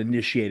started and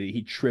initiated.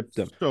 He tripped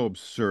them. So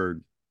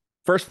absurd.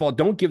 First of all,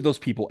 don't give those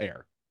people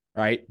air.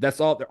 Right? That's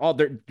all.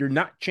 They're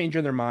not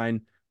changing their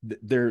mind.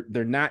 They're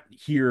not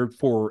here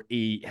for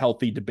a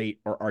healthy debate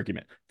or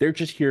argument. They're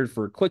just here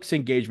for clicks,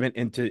 engagement,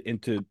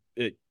 into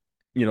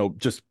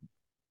just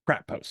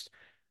crap posts.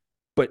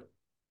 But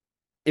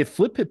if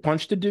Flip had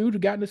punched a dude who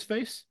got in his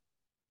face,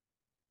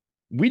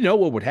 we know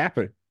what would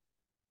happen,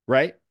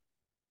 right?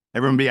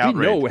 Everyone be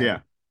outraged. Yeah.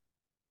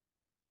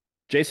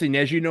 Jason,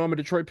 as you know, I'm a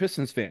Detroit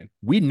Pistons fan.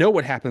 We know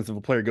what happens if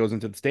a player goes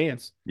into the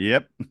stands.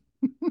 Yep.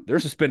 They're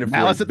suspended for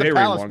a very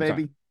long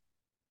time.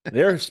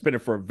 They're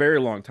suspended for a very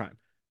long time.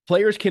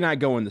 Players cannot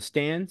go in the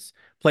stands.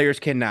 Players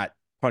cannot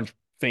punch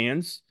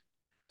fans.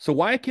 So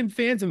why can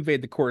fans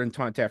invade the court and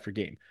taunt after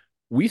game?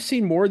 We've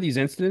seen more of these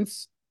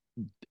incidents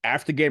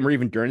after the game or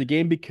even during the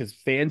game because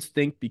fans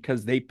think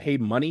because they pay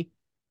money,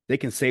 they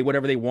can say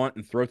whatever they want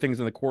and throw things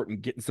in the court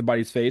and get in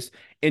somebody's face.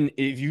 And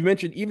if you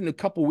mentioned even a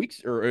couple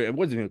weeks, or it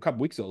wasn't even a couple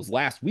weeks ago, it was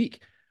last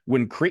week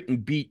when Creighton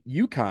beat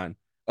UConn,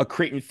 a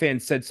Creighton fan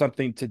said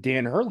something to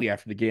Dan Hurley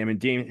after the game. And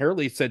Dan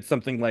Hurley said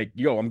something like,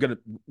 yo, I'm going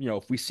to,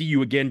 if we see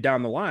you again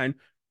down the line,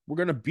 we're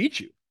going to beat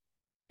you.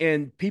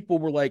 And people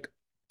were like,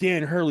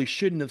 Dan Hurley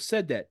shouldn't have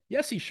said that.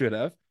 Yes, he should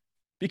have,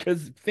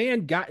 because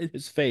fan got in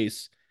his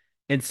face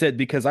and said,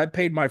 because I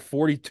paid my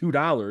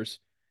 $42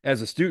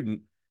 as a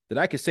student, that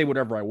I could say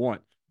whatever I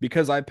want.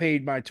 Because I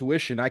paid my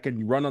tuition, I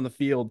can run on the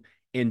field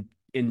and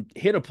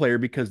hit a player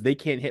because they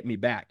can't hit me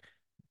back.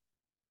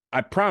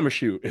 I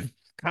promise you, if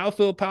Kyle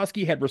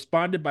Filipowski had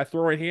responded by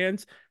throwing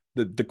hands,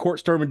 the court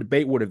storming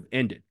debate would have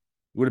ended. It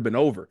would have been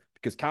over,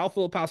 because Kyle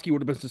Filipowski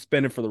would have been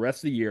suspended for the rest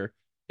of the year,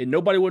 and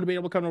nobody would have been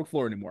able to come on the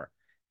floor anymore.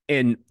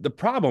 And the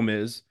problem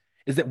is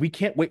that we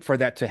can't wait for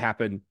that to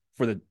happen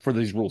for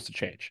these rules to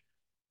change.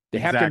 They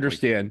have to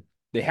understand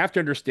They have to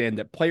understand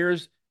that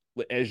players,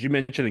 as you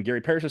mentioned, and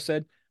Gary Parrish has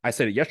said, I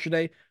said it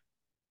yesterday,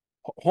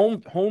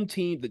 home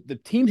team, the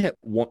team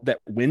that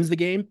wins the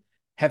game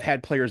have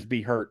had players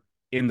be hurt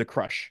in the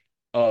crush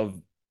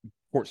of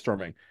court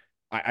storming.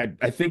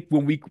 I think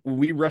when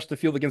we rushed the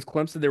field against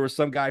Clemson, there was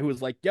some guy who was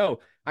like,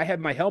 "Yo, I had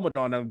my helmet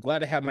on. I'm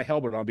glad I had my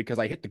helmet on because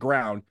I hit the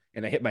ground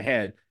and I hit my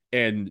head,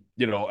 and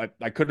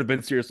I could have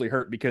been seriously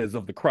hurt because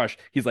of the crush."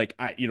 He's like,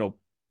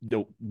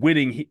 the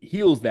winning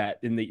heals that,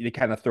 and they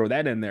kind of throw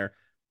that in there.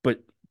 But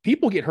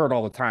people get hurt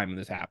all the time when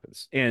this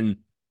happens, and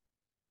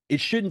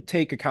it shouldn't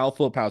take a Kyle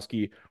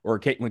Filipowski or a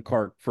Caitlin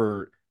Clark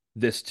for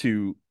this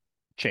to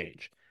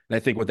change. And I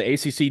think what the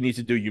ACC needs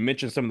to do, you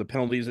mentioned some of the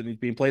penalties that need to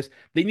be in place.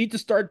 They need to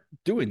start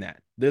doing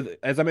that.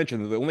 As I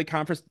mentioned, they're the only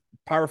conference,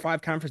 Power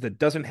 5 conference that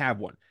doesn't have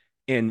one.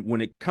 And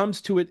when it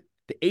comes to it,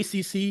 the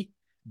ACC,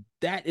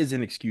 that is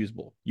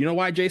inexcusable. You know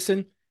why,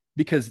 Jason?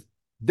 Because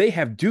they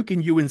have Duke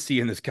and UNC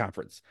in this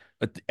conference.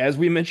 But as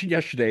we mentioned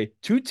yesterday,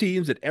 two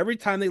teams that every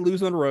time they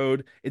lose on the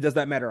road, it does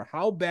not matter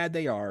how bad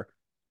they are,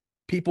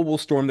 people will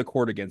storm the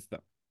court against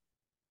them.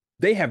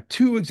 They have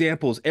two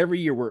examples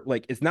every year where,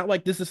 like, it's not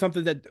like this is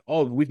something that,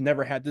 oh, we've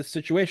never had this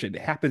situation.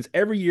 It happens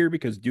every year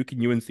because Duke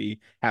and UNC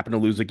happen to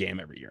lose a game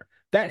every year.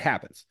 That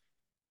happens.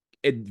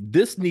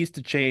 This needs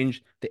to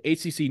change. The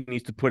ACC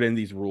needs to put in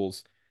these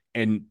rules,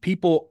 and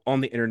people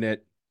on the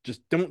internet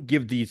just don't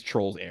give these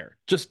trolls air.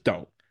 Just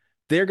don't.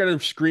 They're going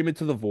to scream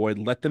into the void.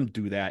 Let them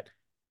do that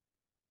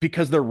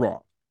because they're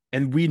wrong.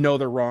 And we know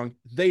they're wrong.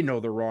 They know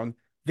they're wrong.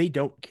 They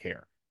don't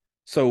care.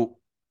 So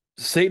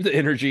save the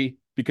energy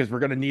because we're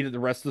going to need it the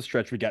rest of the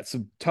stretch. We got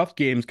some tough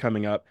games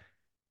coming up,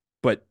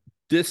 but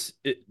this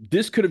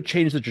could have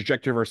changed the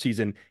trajectory of our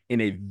season in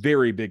a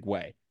very big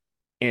way.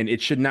 And it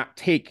should not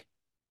take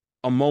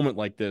a moment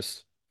like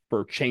this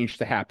for change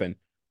to happen.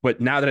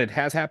 But now that it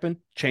has happened,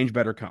 change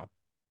better come.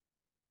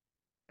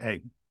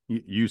 Hey,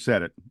 you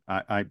said it.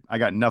 I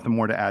got nothing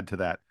more to add to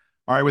that.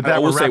 All right, with that, I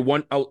will say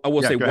one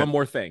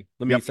more thing.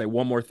 Let me Yep. say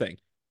one more thing.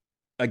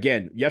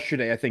 Again,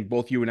 yesterday, I think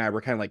both you and I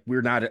were kind of like,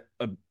 we're not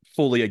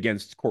fully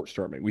against court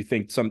storming. We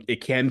think it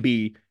can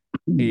be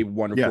a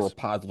wonderful, Yes.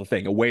 positive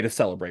thing, a way to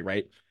celebrate,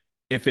 right?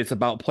 If it's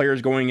about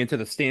players going into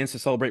the stands to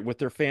celebrate with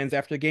their fans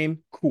after the game,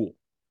 cool.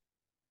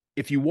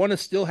 If you want to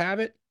still have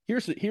it,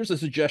 here's a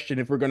suggestion.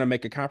 If we're going to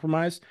make a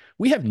compromise,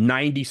 we have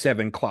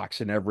 97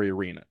 clocks in every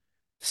arena.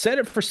 Set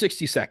it for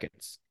 60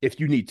 seconds if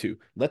you need to.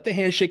 Let the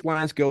handshake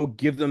lines go.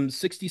 Give them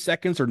 60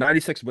 seconds or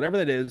 96, whatever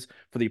that is,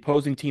 for the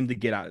opposing team to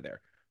get out of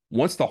there.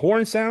 Once the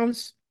horn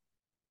sounds,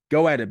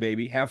 go at it,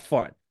 baby. Have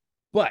fun.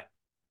 But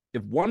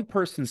if one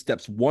person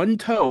steps one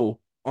toe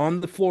on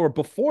the floor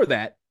before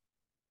that,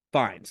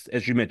 fines,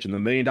 as you mentioned, the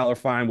 $1 million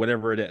fine,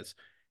 whatever it is.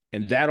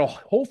 And that'll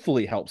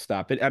hopefully help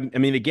stop it. I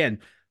mean, again,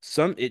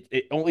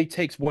 it only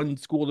takes one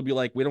school to be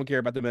like, we don't care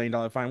about the $1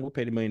 million fine. We'll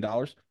pay the $1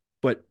 million.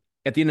 But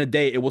at the end of the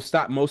day, it will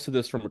stop most of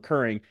this from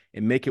occurring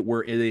and make it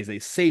where it is a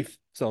safe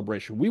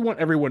celebration. We want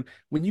everyone,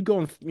 when you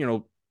go,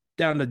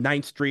 down to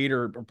 9th Street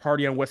or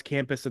party on West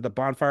Campus at the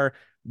bonfire,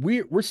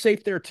 we're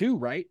safe there too,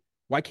 right?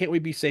 Why can't we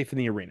be safe in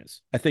the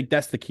arenas? I think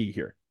that's the key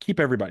here. Keep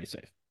everybody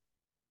safe.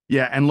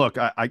 Yeah, and look,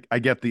 I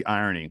get the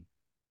irony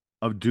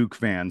of Duke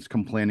fans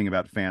complaining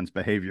about fans'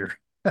 behavior.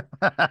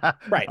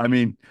 Right. I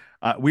mean,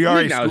 we are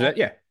a school. That,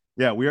 yeah.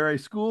 Yeah, we are a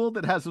school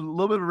that has a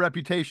little bit of a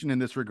reputation in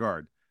this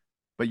regard.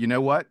 But you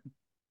know what?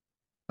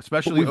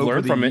 Especially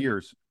over the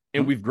years.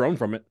 And we've grown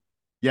from it.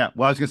 Yeah,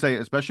 well, I was going to say,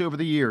 especially over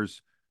the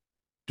years,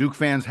 Duke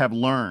fans have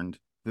learned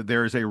that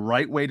there is a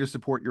right way to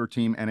support your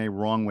team and a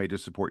wrong way to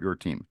support your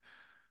team.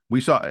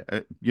 We saw,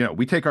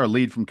 we take our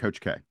lead from Coach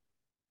K,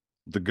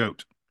 the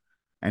GOAT,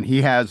 and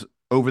he has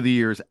over the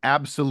years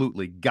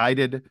absolutely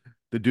guided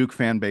the Duke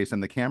fan base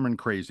and the Cameron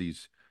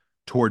Crazies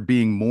toward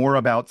being more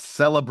about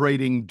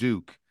celebrating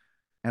Duke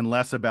and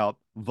less about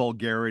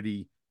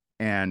vulgarity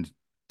and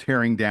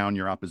tearing down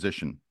your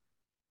opposition.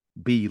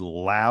 Be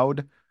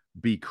loud,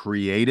 be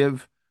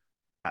creative,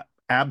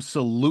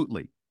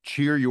 absolutely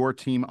cheer your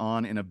team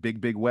on in a big,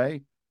 big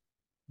way,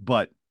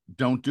 but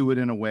don't do it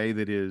in a way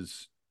that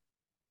is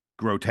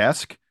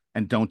grotesque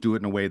and don't do it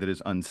in a way that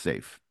is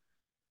unsafe.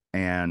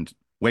 And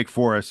Wake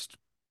Forest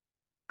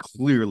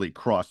clearly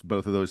crossed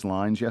both of those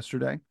lines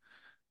yesterday.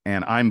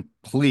 And I'm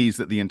pleased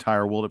that the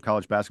entire world of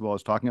college basketball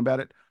is talking about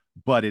it,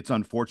 but it's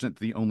unfortunate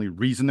the only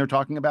reason they're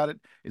talking about it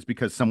is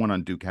because someone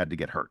on Duke had to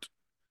get hurt.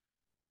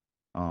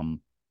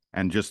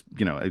 And just,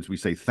 as we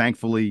say,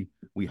 thankfully,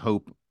 we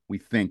hope, we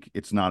think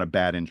it's not a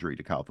bad injury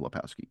to Kyle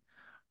Filipowski.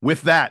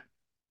 With that,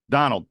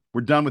 Donald,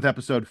 we're done with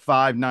episode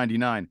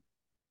 599.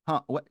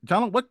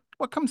 Donald,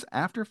 what comes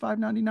after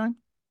 599?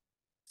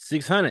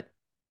 600.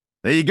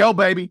 There you go,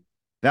 baby.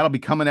 That'll be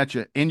coming at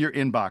you in your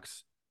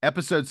inbox.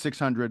 Episode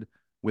 600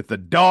 with the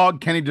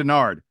dog, Kenny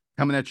Denard,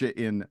 coming at you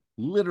in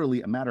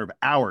literally a matter of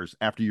hours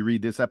after you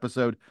read this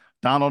episode.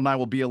 Donald and I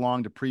will be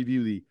along to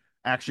preview the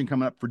action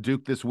coming up for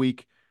Duke this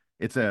week.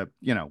 It's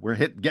we're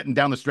getting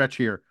down the stretch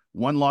here.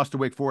 One loss to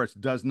Wake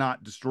Forest does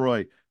not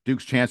destroy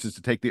Duke's chances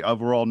to take the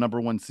overall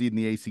 #1 seed in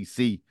the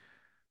ACC.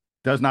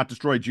 does not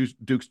destroy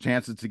Duke's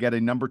chances to get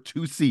a number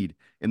 2 seed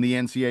in the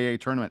NCAA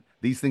tournament.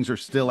 These things are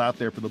still out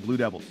there for the Blue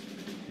Devils.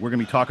 We're going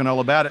to be talking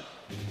all about it.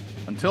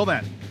 Until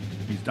then,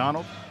 he's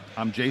Donald.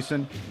 I'm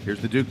Jason.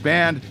 Here's the Duke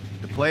Band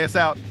to play us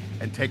out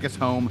and take us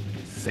home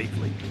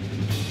safely.